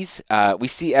yogis, we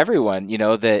see everyone,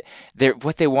 that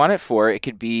what they want it for. It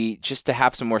could be just to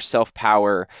have some more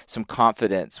self-power, some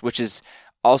confidence, which is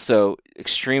also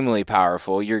extremely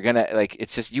powerful. You're gonna, like,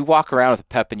 it's just, you walk around with a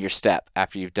pep in your step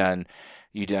after you've done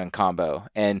Kambo.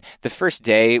 And the first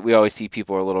day, we always see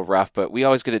people are a little rough, but we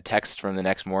always get a text from the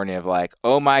next morning of, like,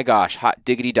 oh my gosh, hot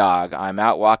diggity dog, I'm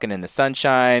out walking in the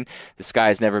sunshine, the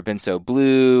sky's never been so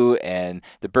blue, and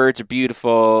the birds are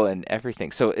beautiful and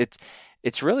everything. So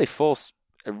it's really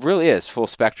it really is full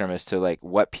spectrum as to, like,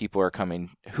 what people are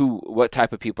what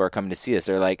type of people are coming to see us.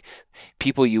 They're, like,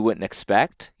 people you wouldn't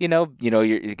expect, you're,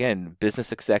 again,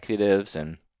 business executives,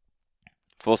 and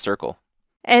full circle.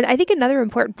 And I think another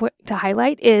important point to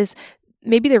highlight is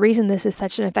maybe the reason this is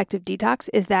such an effective detox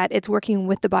is that it's working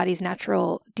with the body's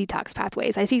natural detox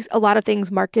pathways. I see a lot of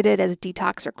things marketed as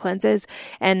detox or cleanses,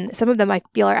 and some of them I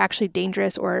feel are actually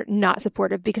dangerous or not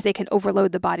supportive because they can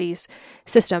overload the body's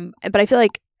system. But I feel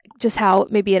like just how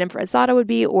maybe an infrared sauna would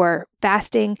be, or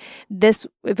fasting, this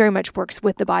very much works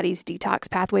with the body's detox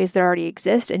pathways that already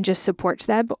exist and just supports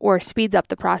them or speeds up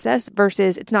the process,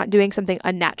 versus it's not doing something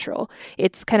unnatural.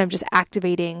 It's kind of just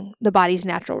activating the body's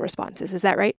natural responses. Is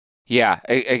that right? Yeah,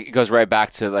 it goes right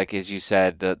back to, like, as you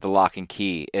said, the lock and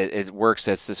key. It works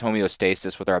as this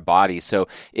homeostasis with our body. So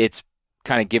it's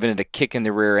kind of giving it a kick in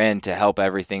the rear end to help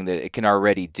everything that it can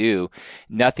already do.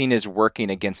 Nothing is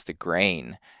working against the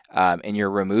grain. And you're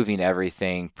removing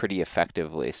everything pretty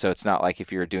effectively. So it's not like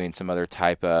if you're doing some other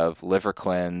type of liver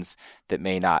cleanse that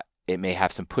it may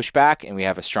have some pushback and we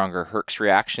have a stronger Herx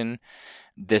reaction.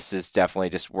 This is definitely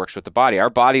just works with the body. Our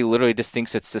body literally just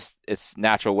thinks it's just its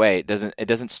natural way. It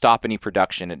doesn't stop any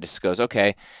production. It just goes,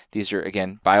 okay, these are,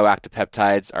 again, bioactive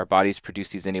peptides. Our bodies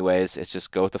produce these anyways. It's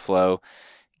just go with the flow,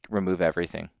 remove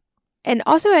everything. And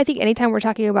also, I think anytime we're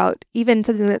talking about even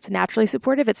something that's naturally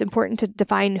supportive, it's important to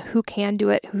define who can do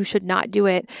it, who should not do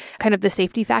it, kind of the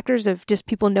safety factors of just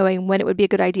people knowing when it would be a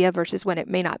good idea versus when it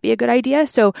may not be a good idea.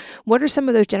 So what are some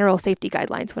of those general safety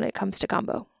guidelines when it comes to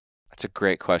Kambo? That's a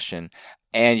great question.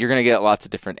 And you're going to get lots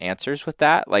of different answers with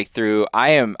that. Like I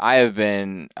have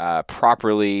been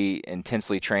properly,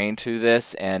 intensely trained to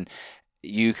this, and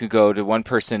you could go to one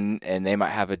person and they might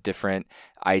have a different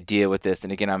idea with this.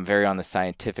 And again, I'm very on the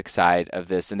scientific side of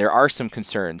this, and there are some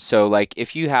concerns. So, like,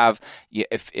 if you have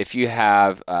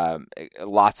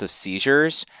lots of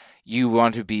seizures, you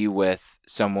want to be with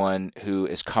someone who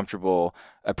is comfortable,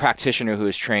 a practitioner who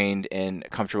is trained and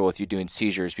comfortable with you doing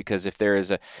seizures, because if there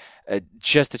is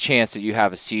just a chance that you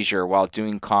have a seizure while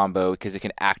doing Kambo, because it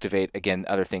can activate, again,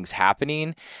 other things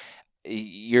happening,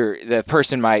 the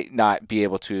person might not be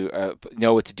able to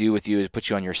know what to do with you, is put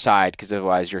you on your side, because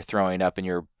otherwise you're throwing up and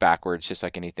you're backwards just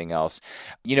like anything else.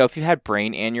 If you had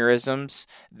brain aneurysms,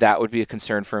 that would be a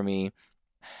concern for me.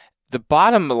 The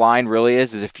bottom line really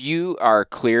is if you are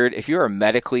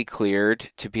medically cleared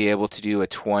to be able to do a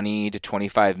 20 to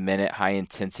 25 minute high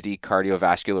intensity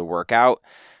cardiovascular workout,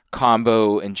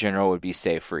 Kambo in general would be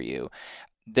safe for you.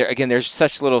 There's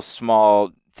such little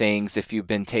small things, if you've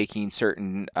been taking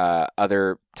certain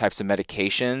other types of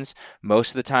medications,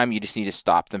 most of the time you just need to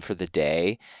stop them for the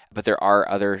day. But there are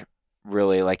other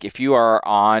really, like if you are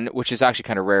on, which is actually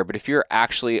kind of rare, but if you're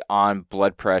actually on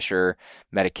blood pressure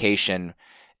medication,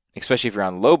 especially if you're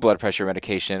on low blood pressure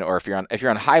medication, or if you're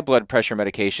on high blood pressure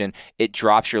medication, it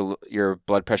drops your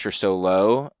blood pressure so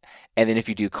low. And then if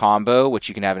you do Kambo, which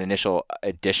you can have an initial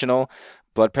additional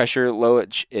blood pressure low,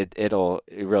 it'll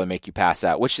really make you pass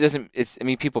out, which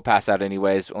people pass out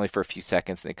anyways, only for a few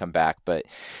seconds and they come back. But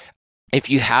if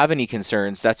you have any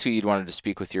concerns, that's who you'd want to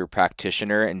speak with your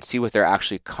practitioner and see what they're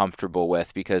actually comfortable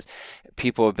with, because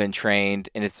people have been trained,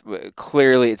 and it's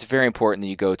very important that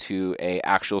you go to a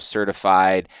actual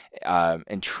certified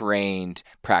and trained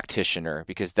practitioner,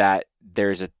 because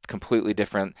there's a completely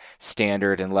different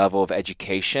standard and level of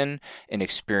education and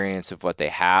experience of what they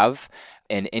have.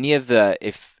 And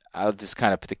if I'll just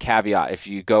kind of put the caveat, if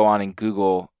you go on and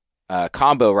Google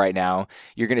Kambo right now,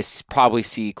 you're going to probably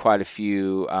see quite a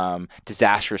few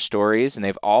disastrous stories, and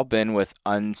they've all been with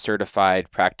uncertified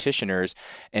practitioners,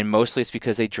 and mostly it's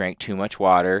because they drank too much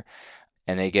water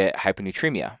and they get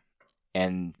hyponatremia.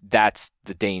 And that's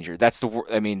the danger. That's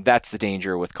the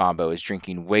danger with Kambo, is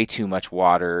drinking way too much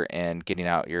water and getting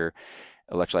out your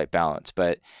electrolyte balance.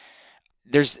 But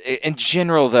there's, in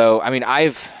general though,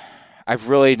 I've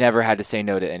really never had to say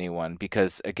no to anyone,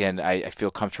 because again, I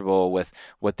feel comfortable with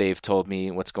what they've told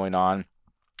me, what's going on.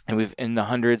 And in the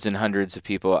hundreds and hundreds of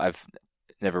people, I've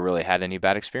never really had any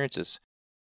bad experiences.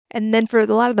 And then for a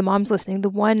lot of the moms listening, the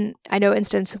one I know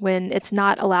instance when it's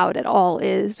not allowed at all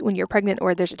is when you're pregnant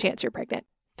or there's a chance you're pregnant.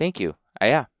 Thank you.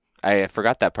 Yeah, I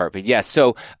forgot that part. But yeah,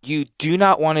 so you do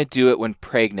not want to do it when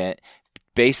pregnant,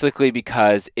 basically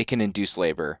because it can induce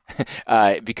labor.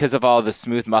 Because of all the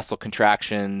smooth muscle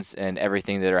contractions and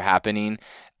everything that are happening,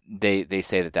 they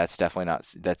say that's definitely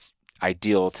that's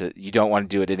ideal you don't want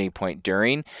to do it at any point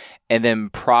during. And then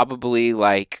probably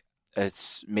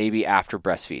it's maybe after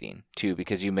breastfeeding too,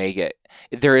 because you may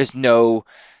there is no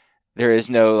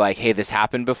hey, this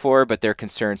happened before, but their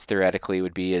concerns theoretically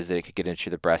would be is that it could get into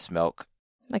the breast milk.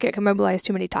 Like it can mobilize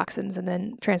too many toxins and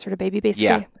then transfer to baby, basically?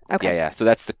 Yeah. Okay. Yeah. So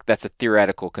that's a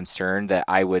theoretical concern that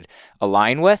I would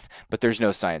align with, but there's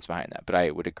no science behind that, but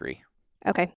I would agree.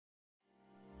 Okay.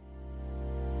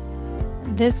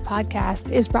 This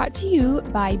podcast is brought to you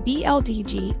by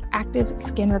BLDG Active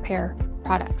Skin Repair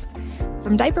Products.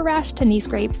 From diaper rash to knee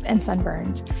scrapes and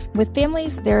sunburns, with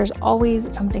families, there's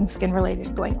always something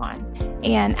skin-related going on.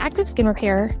 And Active Skin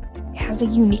Repair has a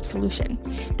unique solution.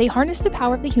 They harness the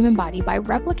power of the human body by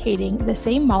replicating the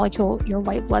same molecule your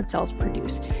white blood cells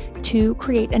produce to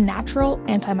create a natural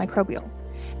antimicrobial.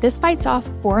 This fights off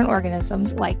foreign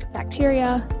organisms like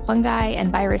bacteria, fungi,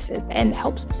 and viruses, and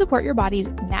helps support your body's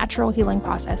natural healing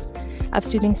process of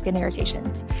soothing skin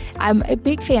irritations. I'm a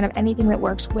big fan of anything that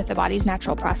works with the body's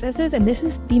natural processes, and this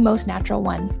is the most natural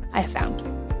one I have found.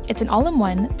 It's an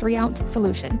all-in-one 3-ounce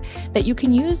solution that you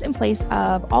can use in place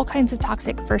of all kinds of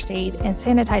toxic first aid and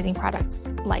sanitizing products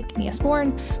like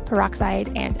Neosporin,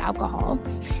 peroxide, and alcohol.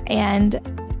 And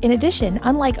in addition,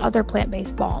 unlike other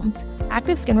plant-based balms,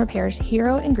 Active Skin Repair's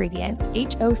hero ingredient,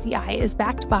 HOCI, is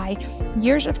backed by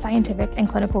years of scientific and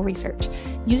clinical research,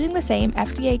 using the same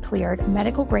FDA-cleared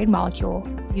medical-grade molecule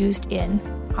used in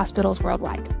hospitals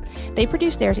worldwide. They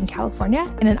produce theirs in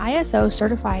California in an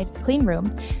ISO-certified clean room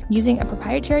using a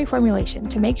proprietary formulation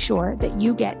to make sure that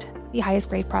you get the highest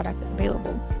grade product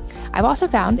available. I've also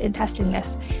found in testing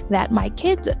this that my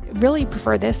kids really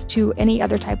prefer this to any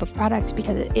other type of product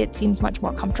because it seems much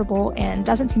more comfortable and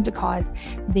doesn't seem to cause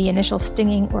the initial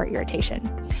stinging or irritation.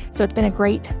 So it's been a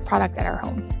great product at our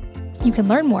home. You can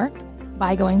learn more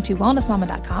by going to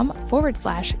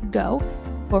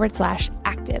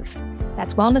wellnessmama.com/go/active.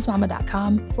 That's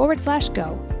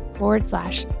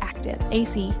wellnessmama.com/go/active,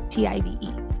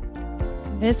 ACTIVE.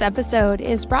 This episode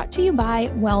is brought to you by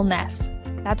Wellness.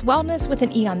 That's wellness with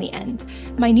an E on the end.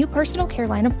 My new personal care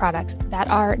line of products that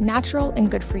are natural and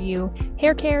good for you: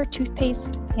 hair care,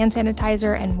 toothpaste, hand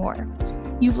sanitizer, and more.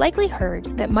 You've likely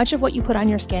heard that much of what you put on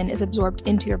your skin is absorbed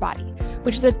into your body,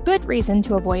 which is a good reason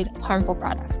to avoid harmful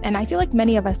products, and I feel like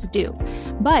many of us do.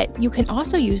 But you can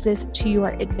also use this to your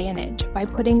advantage by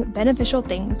putting beneficial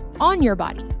things on your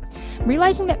body.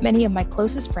 Realizing that many of my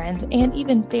closest friends and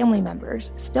even family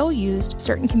members still used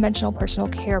certain conventional personal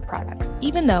care products,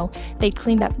 even though they'd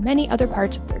cleaned up many other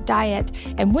parts of their diet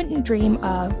and wouldn't dream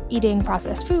of eating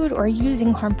processed food or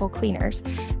using harmful cleaners,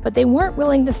 but they weren't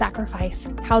willing to sacrifice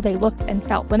how they looked and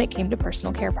felt when it came to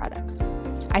personal care products.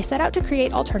 I set out to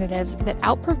create alternatives that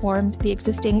outperformed the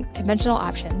existing conventional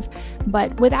options,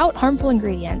 but without harmful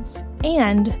ingredients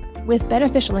and with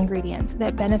beneficial ingredients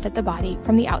that benefit the body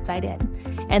from the outside in,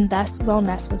 and thus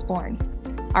Wellness was born.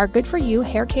 Our good-for-you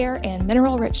hair care and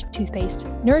mineral-rich toothpaste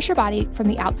nourish your body from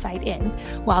the outside in,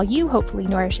 while you hopefully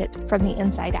nourish it from the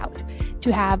inside out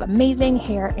to have amazing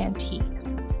hair and teeth.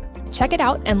 Check it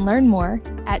out and learn more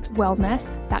at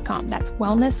wellness.com. That's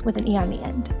wellness with an E on the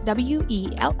end.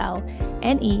 WELLNESSE.com.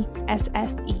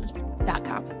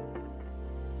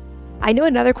 I know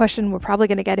another question we're probably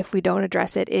going to get if we don't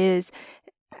address it is,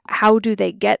 how do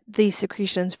they get these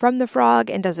secretions from the frog,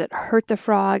 and does it hurt the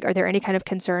frog? Are there any kind of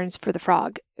concerns for the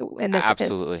frog in this?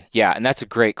 Absolutely. Yeah, and that's a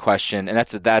great question, and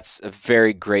that's a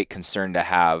very great concern to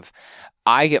have.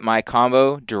 I get my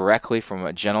Kambo directly from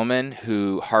a gentleman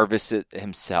who harvests it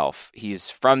himself.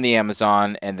 He's from the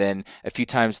Amazon, and then a few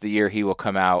times a year he will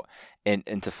come out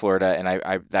into Florida, and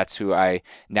I that's who I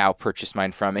now purchase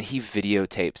mine from, and he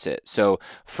videotapes it. So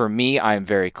for me, I'm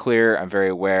very clear. I'm very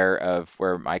aware of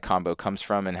where my Kambo comes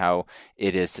from and how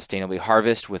it is sustainably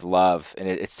harvested with love. And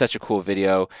it's such a cool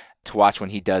video to watch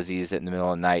when he does these in the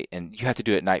middle of the night. And you have to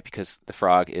do it at night because the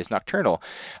frog is nocturnal.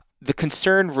 The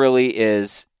concern really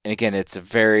is, and again, it's a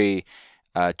very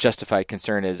justified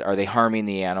concern, is, are they harming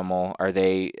the animal? Are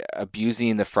they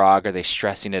abusing the frog? Are they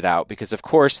stressing it out? Because of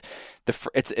course,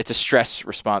 it's a stress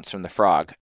response from the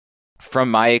frog.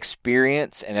 From my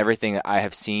experience and everything that I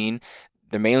have seen,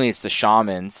 mainly it's the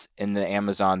shamans in the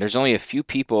Amazon. There's only a few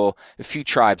people, a few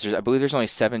tribes. I believe there's only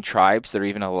 7 tribes that are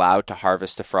even allowed to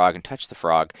harvest the frog and touch the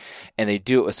frog, and they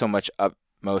do it with so much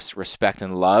utmost respect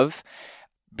and love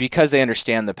because they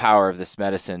understand the power of this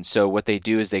medicine. So what they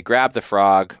do is they grab the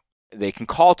frog. They can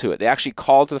call to it. They actually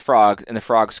call to the frog, and the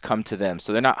frogs come to them.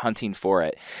 So they're not hunting for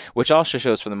it, which also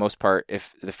shows, for the most part,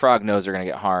 if the frog knows they're going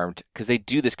to get harmed, because they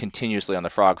do this continuously on the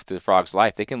frog through the frog's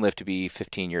life. They can live to be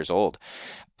 15 years old.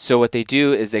 So what they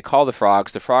do is they call the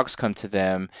frogs come to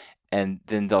them, and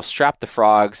then they'll strap the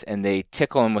frogs, and they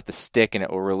tickle them with the stick, and it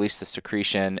will release the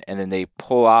secretion, and then they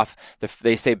pull off,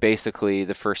 they say basically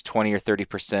the first 20 or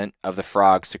 30% of the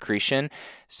frog secretion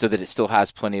so that it still has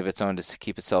plenty of its own to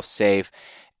keep itself safe.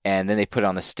 And then they put it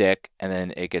on the stick, and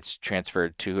then it gets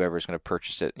transferred to whoever's going to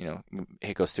purchase it.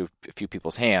 It goes through a few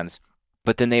people's hands.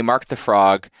 But then they mark the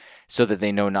frog so that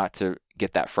they know not to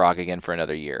get that frog again for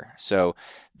another year. So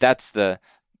that's the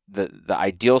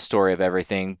ideal story of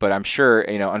everything. But I'm sure,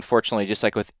 unfortunately, just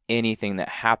like with anything that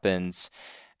happens,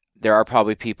 there are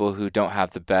probably people who don't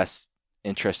have the best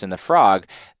interest in the frog.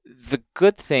 The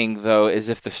good thing, though, is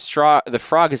if the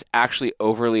frog is actually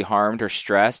overly harmed or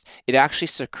stressed, it actually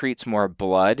secretes more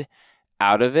blood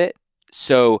out of it.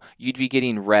 So you'd be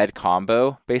getting red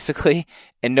Kambo, basically,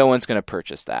 and no one's going to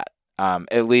purchase that.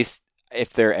 At least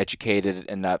if they're educated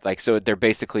enough. So they're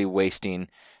basically wasting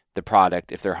the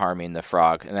product if they're harming the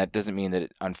frog. And that doesn't mean that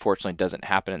it unfortunately doesn't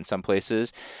happen in some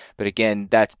places. But again,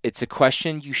 it's a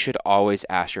question you should always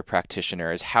ask your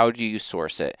practitioner, is how do you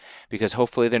source it? Because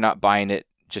hopefully they're not buying it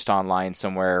just online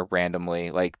somewhere randomly.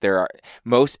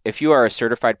 If you are a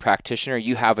certified practitioner,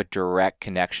 you have a direct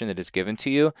connection that is given to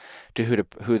you to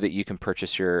who that you can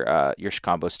purchase your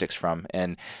Kambo sticks from,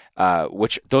 and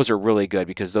which those are really good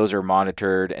because those are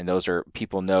monitored, and those are,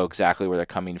 people know exactly where they're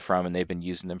coming from, and they've been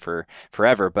using them for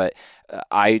forever. But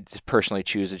I personally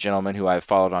choose a gentleman who I've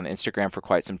followed on Instagram for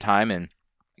quite some time, and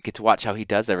get to watch how he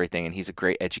does everything, and he's a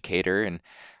great educator, and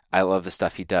I love the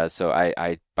stuff he does. So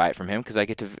I buy it from him because I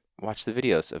get to watch the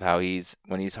videos of how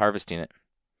when he's harvesting it.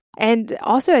 And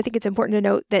also, I think it's important to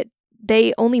note that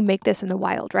they only make this in the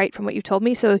wild, right? From what you told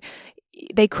me. So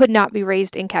they could not be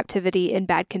raised in captivity in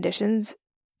bad conditions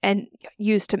and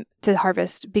used to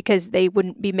harvest, because they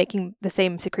wouldn't be making the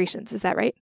same secretions. Is that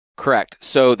right? Correct.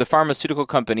 So the pharmaceutical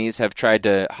companies have tried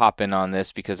to hop in on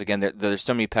this because, again, there's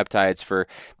so many peptides for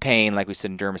pain, like we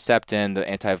said, in dermaceptin, the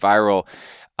antiviral.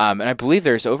 And I believe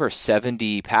there's over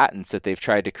 70 patents that they've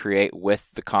tried to create with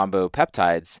the Kambo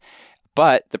peptides.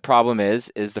 But the problem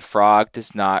is the frog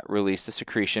does not release the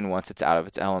secretion once it's out of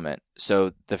its element.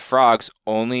 So the frogs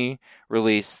only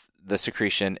release the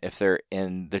secretion if they're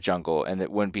in the jungle, and it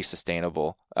wouldn't be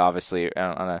sustainable, obviously,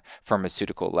 on a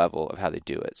pharmaceutical level of how they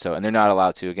do it. So, and they're not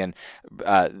allowed to. Again,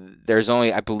 there's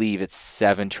only, I believe it's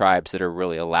 7 tribes that are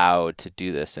really allowed to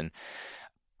do this. And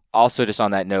also, just on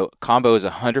that note, Kambo is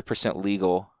 100%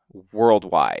 legal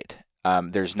worldwide.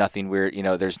 There's nothing weird,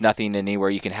 there's nothing anywhere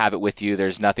you can have it with you.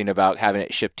 There's nothing about having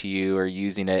it shipped to you or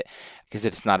using it, because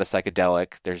it's not a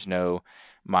psychedelic. There's no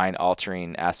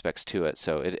mind-altering aspects to it.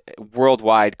 So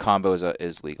worldwide, Kambo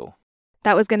is legal.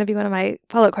 That was going to be one of my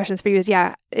follow-up questions for you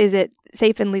is it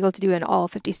safe and legal to do in all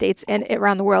 50 states and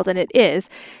around the world? And it is.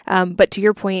 But to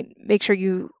your point, make sure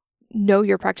you know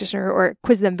your practitioner or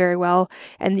quiz them very well,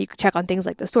 and you can check on things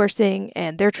like the sourcing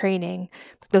and their training.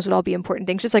 Those would all be important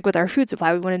things. Just like with our food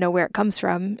supply, we want to know where it comes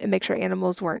from and make sure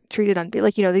animals weren't treated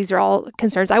these are all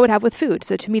concerns I would have with food.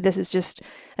 So to me, this is just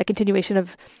a continuation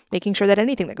of making sure that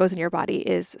anything that goes in your body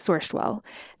is sourced well.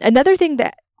 Another thing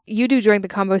that you do during the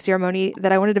Kambo ceremony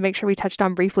that I wanted to make sure we touched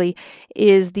on briefly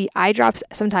is the eye drops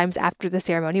sometimes after the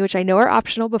ceremony, which I know are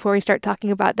optional before we start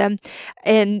talking about them.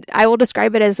 And I will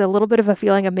describe it as a little bit of a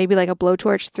feeling of maybe like a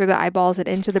blowtorch through the eyeballs and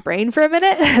into the brain for a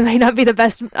minute. I might not be the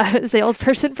best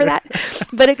salesperson for that,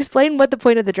 but explain what the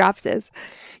point of the drops is.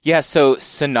 Yeah, so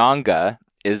Sananga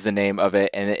is the name of it,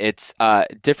 and it's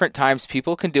different times.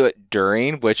 People can do it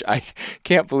during, which I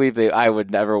can't believe I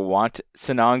would never want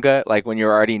Sananga, like when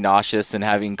you're already nauseous and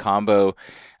having Kambo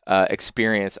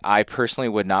experience. I personally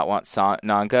would not want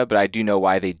Sananga, but I do know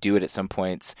why they do it at some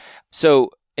points.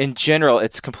 So in general,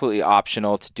 it's completely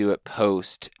optional to do it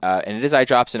post, and it is eye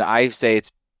drops, and I say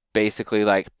it's basically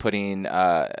like putting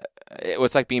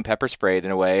it's like being pepper sprayed in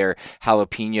a way, or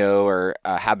jalapeno or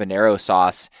habanero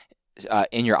sauce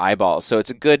in your eyeballs. So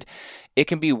it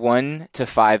can be 1 to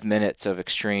 5 minutes of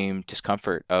extreme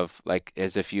discomfort, of like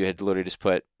as if you had literally just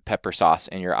put pepper sauce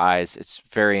in your eyes. It's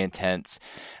very intense.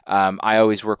 I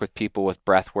always work with people with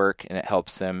breath work, and it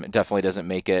helps them. It definitely doesn't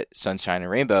make it sunshine and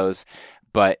rainbows,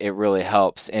 but it really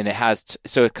helps. And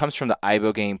it comes from the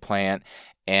ibogaine plant,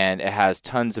 and it has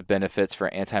tons of benefits for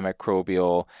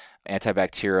antimicrobial,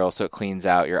 antibacterial, so it cleans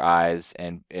out your eyes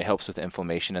and it helps with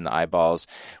inflammation in the eyeballs.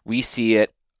 We see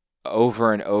it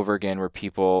over and over again where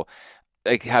people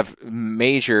like have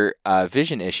major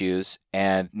vision issues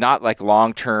and not like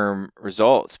long-term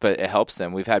results, but it helps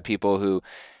them. We've had people who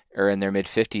are in their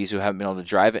mid-50s who haven't been able to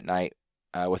drive at night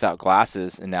without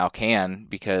glasses and now can,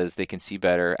 because they can see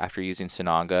better after using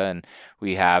Sananga. And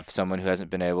we have someone who hasn't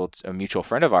been able to, a mutual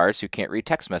friend of ours who can't read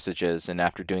text messages, and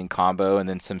after doing Kambo and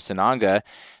then some Sananga,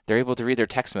 they're able to read their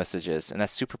text messages, and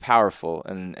that's super powerful.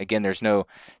 And again, there's no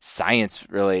science,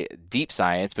 really deep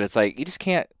science, but it's like you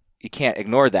can't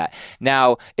ignore that.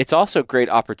 Now, it's also a great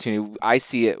opportunity. I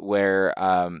see it where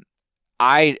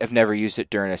I have never used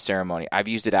it during a ceremony. I've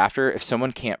used it after. If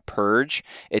someone can't purge,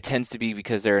 it tends to be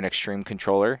because they're an extreme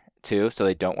controller too, so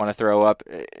they don't want to throw up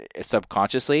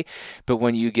subconsciously. But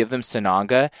when you give them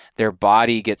Sananga, their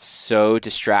body gets so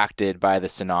distracted by the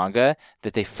Sananga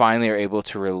that they finally are able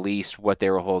to release what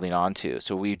they were holding on to.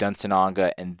 So we've done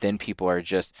Sananga, and then people are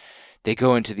they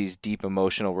go into these deep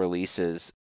emotional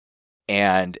releases,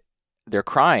 and they're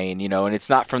crying, and it's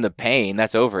not from the pain.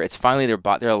 That's over. It's finally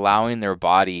they're allowing their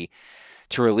body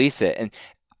to release it. And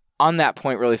on that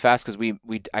point really fast, because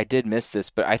I did miss this,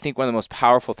 but I think one of the most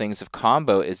powerful things of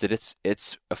Kambo is that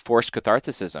it's a forced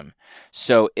catharticism.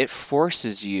 So it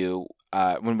forces you,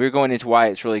 when we're going into why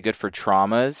it's really good for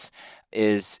traumas,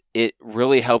 is it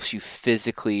really helps you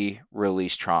physically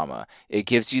release trauma. It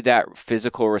gives you that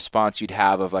physical response you'd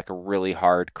have of like a really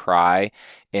hard cry,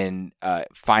 and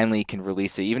finally you can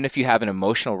release it. Even if you have an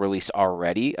emotional release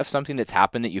already of something that's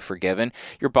happened that you've forgiven,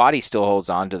 your body still holds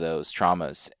on to those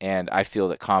traumas. And I feel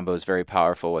that Kambo is very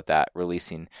powerful with that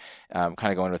releasing. Kind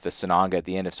of going with the Sananga at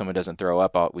the end. If someone doesn't throw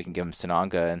up, we can give them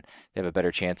Sananga, and they have a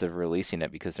better chance of releasing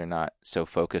it because they're not so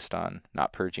focused on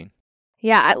not purging.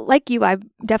 Yeah, like you, I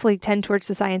definitely tend towards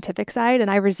the scientific side,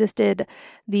 and I resisted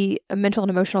the mental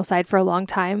and emotional side for a long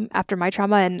time after my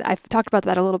trauma. And I've talked about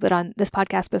that a little bit on this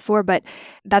podcast before, but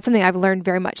that's something I've learned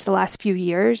very much the last few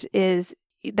years, is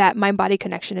that mind-body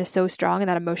connection is so strong, and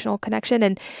that emotional connection.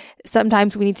 And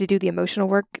sometimes we need to do the emotional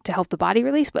work to help the body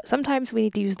release, but sometimes we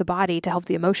need to use the body to help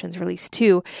the emotions release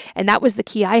too. And that was the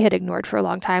key I had ignored for a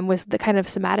long time, was the kind of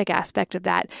somatic aspect of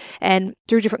that. And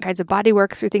through different kinds of body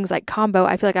work, through things like Kambo,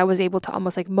 I feel like I was able to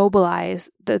almost like mobilize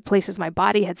the places my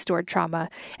body had stored trauma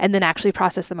and then actually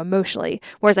process them emotionally.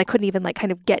 Whereas I couldn't even like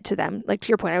kind of get to them. Like to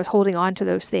your point, I was holding on to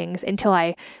those things until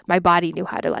my body knew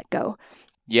how to let go.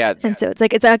 Yeah. And so it's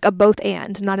like a both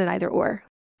and, not an either or.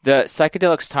 The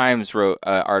Psychedelics Times wrote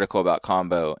an article about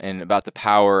Kambo and about the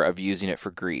power of using it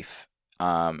for grief,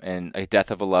 and a death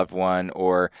of a loved one,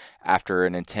 or after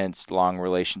an intense, long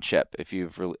relationship, if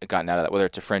you've gotten out of that, whether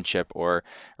it's a friendship or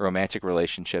a romantic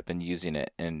relationship, and using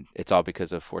it. And it's all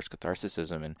because of forced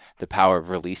catharticism and the power of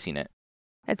releasing it.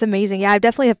 It's amazing. Yeah, I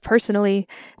definitely have personally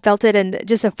felt it. And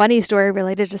just a funny story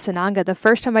related to Sananga. The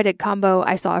first time I did Kambo,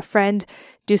 I saw a friend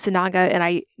do Sananga, and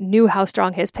I knew how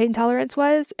strong his pain tolerance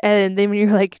was. And then when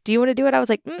you're like, do you want to do it? I was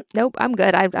like, nope, I'm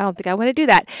good. I don't think I want to do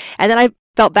that. And then I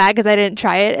felt bad because I didn't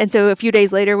try it. And so a few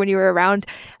days later when you were around,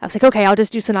 I was like, okay, I'll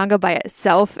just do Sananga by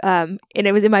itself. And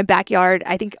it was in my backyard.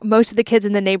 I think most of the kids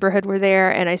in the neighborhood were there,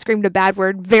 and I screamed a bad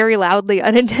word very loudly,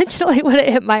 unintentionally, when it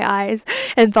hit my eyes,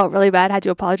 and felt really bad. Had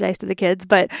to apologize to the kids.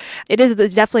 But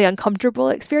it's definitely an uncomfortable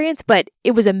experience, but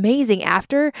it was amazing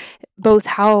after, both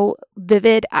how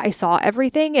vivid I saw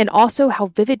everything and also how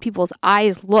vivid people's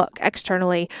eyes look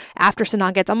externally after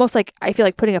Sananga. It's almost like, I feel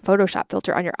like putting a Photoshop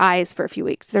filter on your eyes for a few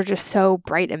weeks. They're just so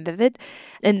bright and vivid.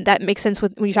 And that makes sense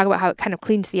when you talk about how it kind of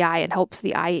cleans the eye and helps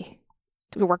the eye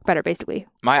to work better, basically.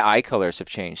 My eye colors have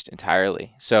changed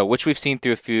entirely. So, which we've seen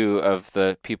through a few of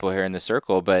the people here in the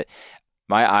circle, but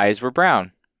my eyes were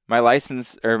brown. My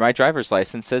license, or my driver's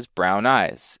license, says brown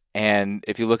eyes. And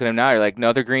if you look at them now, you're like,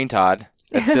 no, they're green, Todd.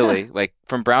 That's silly. Like,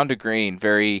 from brown to green,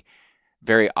 very,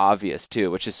 very obvious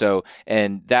too, which is so,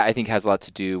 and that I think has a lot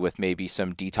to do with maybe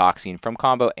some detoxing from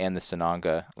Kambo and the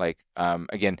Sananga. Like,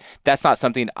 again, that's not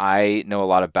something I know a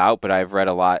lot about, but I've read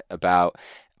a lot about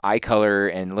eye color,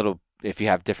 and if you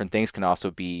have different things, can also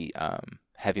be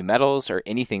heavy metals or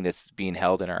anything that's being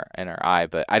held in our eye.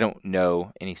 But I don't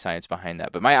know any science behind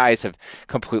that. But my eyes have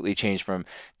completely changed from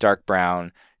dark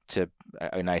brown to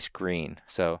a nice green.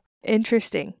 So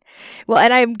interesting. Well,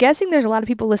 and I'm guessing there's a lot of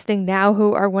people listening now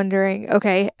who are wondering,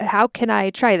 okay, how can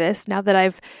I try this now that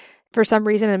I've, for some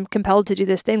reason, I'm compelled to do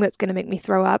this thing that's going to make me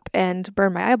throw up and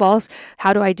burn my eyeballs?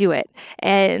 How do I do it?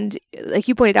 And like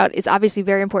you pointed out, it's obviously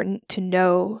very important to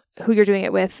know who you're doing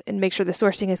it with and make sure the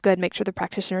sourcing is good, make sure the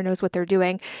practitioner knows what they're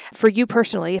doing. For you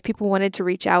personally, if people wanted to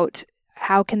reach out,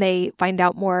 how can they find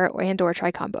out more or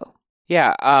try Kambo?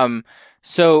 Yeah.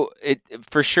 So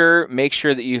for sure, make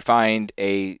sure that you find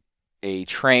a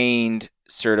trained,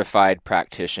 certified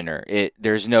practitioner.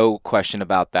 There's no question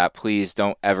about that. Please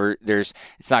don't ever, it's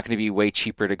not going to be way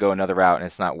cheaper to go another route, and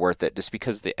it's not worth it, just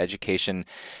because the education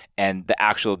and the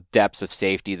actual depths of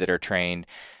safety that are trained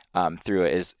through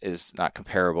it is not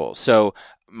comparable. So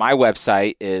my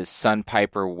website is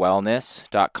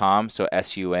sunpiperwellness.com. So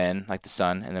SUN, like the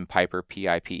sun, and then Piper,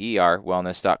 PIPER,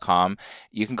 wellness.com.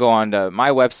 You can go on to my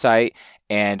website,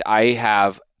 and I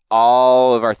have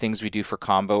all of our things we do for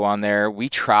Kambo on there. We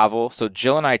travel. So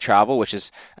Jill and I travel, which is,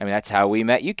 that's how we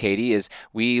met you, Katie, is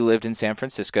we lived in San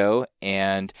Francisco,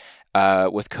 and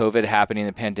with COVID happening in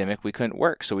the pandemic, we couldn't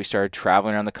work. So we started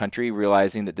traveling around the country,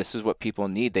 realizing that this is what people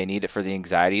need. They need it for the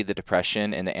anxiety, the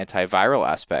depression, and the antiviral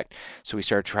aspect. So we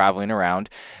started traveling around,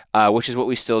 which is what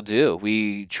we still do.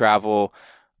 We travel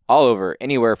all over,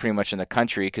 anywhere pretty much in the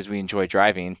country, because we enjoy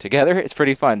driving together. It's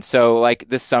pretty fun. So like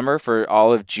this summer, for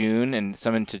all of June and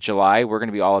some into July, we're going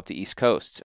to be all up the East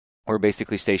Coast. We're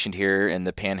basically stationed here in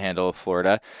the panhandle of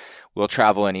Florida. We'll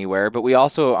travel anywhere, but we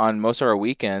also, on most of our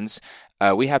weekends,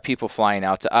 we have people flying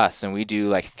out to us, and we do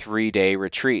like 3-day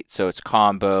retreats. So it's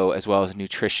Kambo, as well as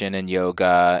nutrition and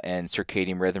yoga and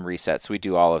circadian rhythm resets. We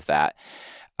do all of that.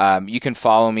 You can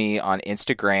follow me on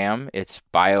Instagram. It's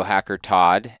Biohacker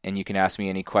Todd, and you can ask me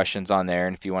any questions on there,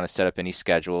 and if you want to set up any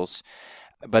schedules.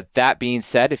 But that being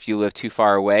said, if you live too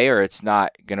far away, or it's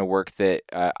not going to work that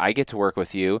I get to work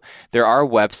with you, there are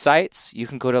websites. You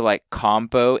can go to like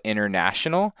Kambo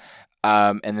International,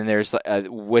 and then there's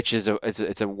which is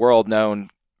it's a world-known,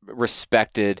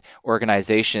 respected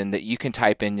organization that you can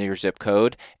type in your zip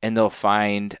code, and they'll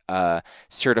find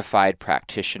certified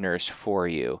practitioners for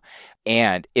you.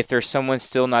 And if there's someone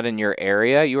still not in your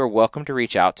area, you are welcome to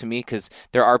reach out to me, because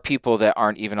there are people that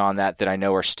aren't even on that I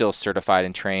know are still certified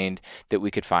and trained that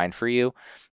we could find for you.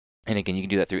 And again, you can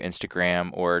do that through Instagram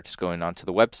or just going onto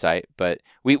the website. But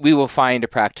we will find a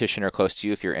practitioner close to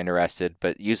you if you're interested.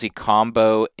 But usually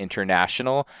Kambo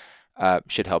International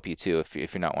should help you too if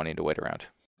you're not wanting to wait around.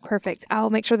 Perfect.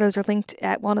 I'll make sure those are linked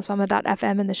at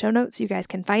wellnessmama.fm in the show notes so you guys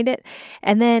can find it.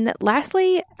 And then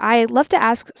lastly, I love to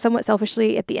ask somewhat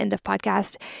selfishly at the end of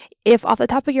podcast, if off the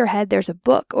top of your head, there's a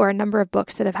book or a number of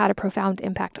books that have had a profound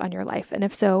impact on your life. And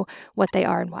if so, what they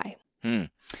are and why.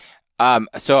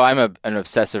 So I'm an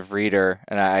obsessive reader,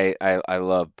 and I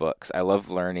love books. I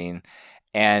love learning.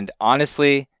 And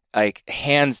honestly, like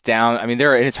hands down, and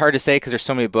it's hard to say because there's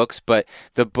so many books, but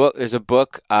there's a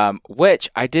book,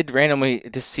 which I did randomly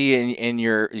just see in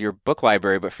your book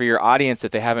library, but for your audience,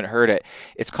 if they haven't heard it,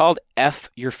 it's called F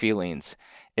Your Feelings.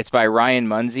 It's by Ryan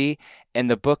Munsey, and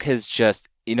the book has just,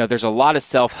 there's a lot of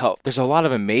self-help. There's a lot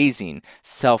of amazing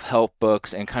self-help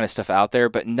books and kind of stuff out there,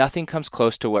 but nothing comes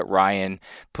close to what Ryan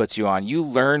puts you on. You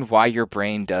learn why your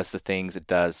brain does the things it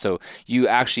does. So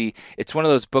it's one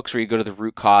of those books where you go to the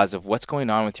root cause of what's going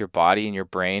on with your body and your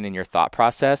brain and your thought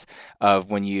process of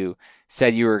when you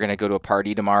said you were going to go to a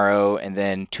party tomorrow, and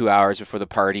then 2 hours before the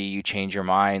party, you change your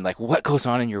mind. Like, what goes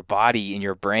on in your body, in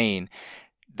your brain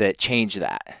that changed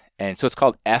that? And so it's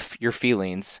called F Your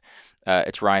Feelings.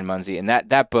 It's Ryan Munsey. And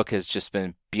that book has just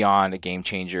been beyond a game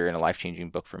changer and a life-changing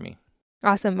book for me.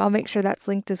 Awesome. I'll make sure that's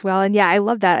linked as well. And yeah, I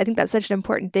love that. I think that's such an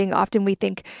important thing. Often we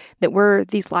think that we're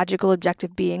these logical,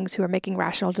 objective beings who are making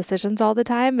rational decisions all the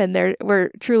time, and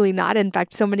we're truly not. In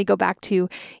fact, so many go back to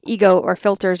ego or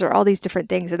filters or all these different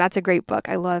things. And that's a great book.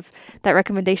 I love that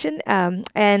recommendation.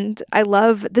 And I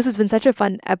love, this has been such a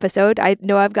fun episode. I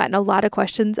know I've gotten a lot of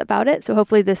questions about it. So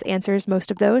hopefully this answers most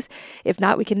of those. If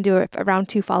not, we can do a round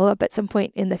 2 follow-up at some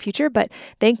point in the future. But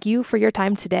thank you for your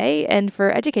time today and for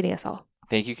educating us all.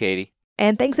 Thank you, Katie.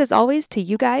 And thanks as always to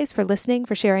you guys for listening,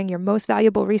 for sharing your most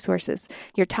valuable resources,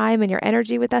 your time and your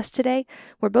energy with us today.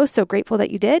 We're both so grateful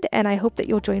that you did, and I hope that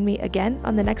you'll join me again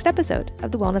on the next episode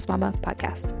of the Wellness Mama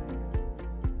podcast.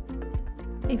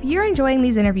 If you're enjoying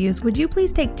these interviews, would you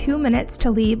please take 2 minutes to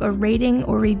leave a rating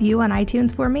or review on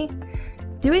iTunes for me?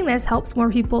 Doing this helps more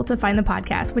people to find the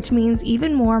podcast, which means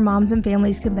even more moms and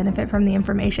families can benefit from the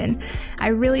information. I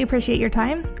really appreciate your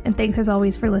time, and thanks as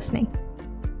always for listening.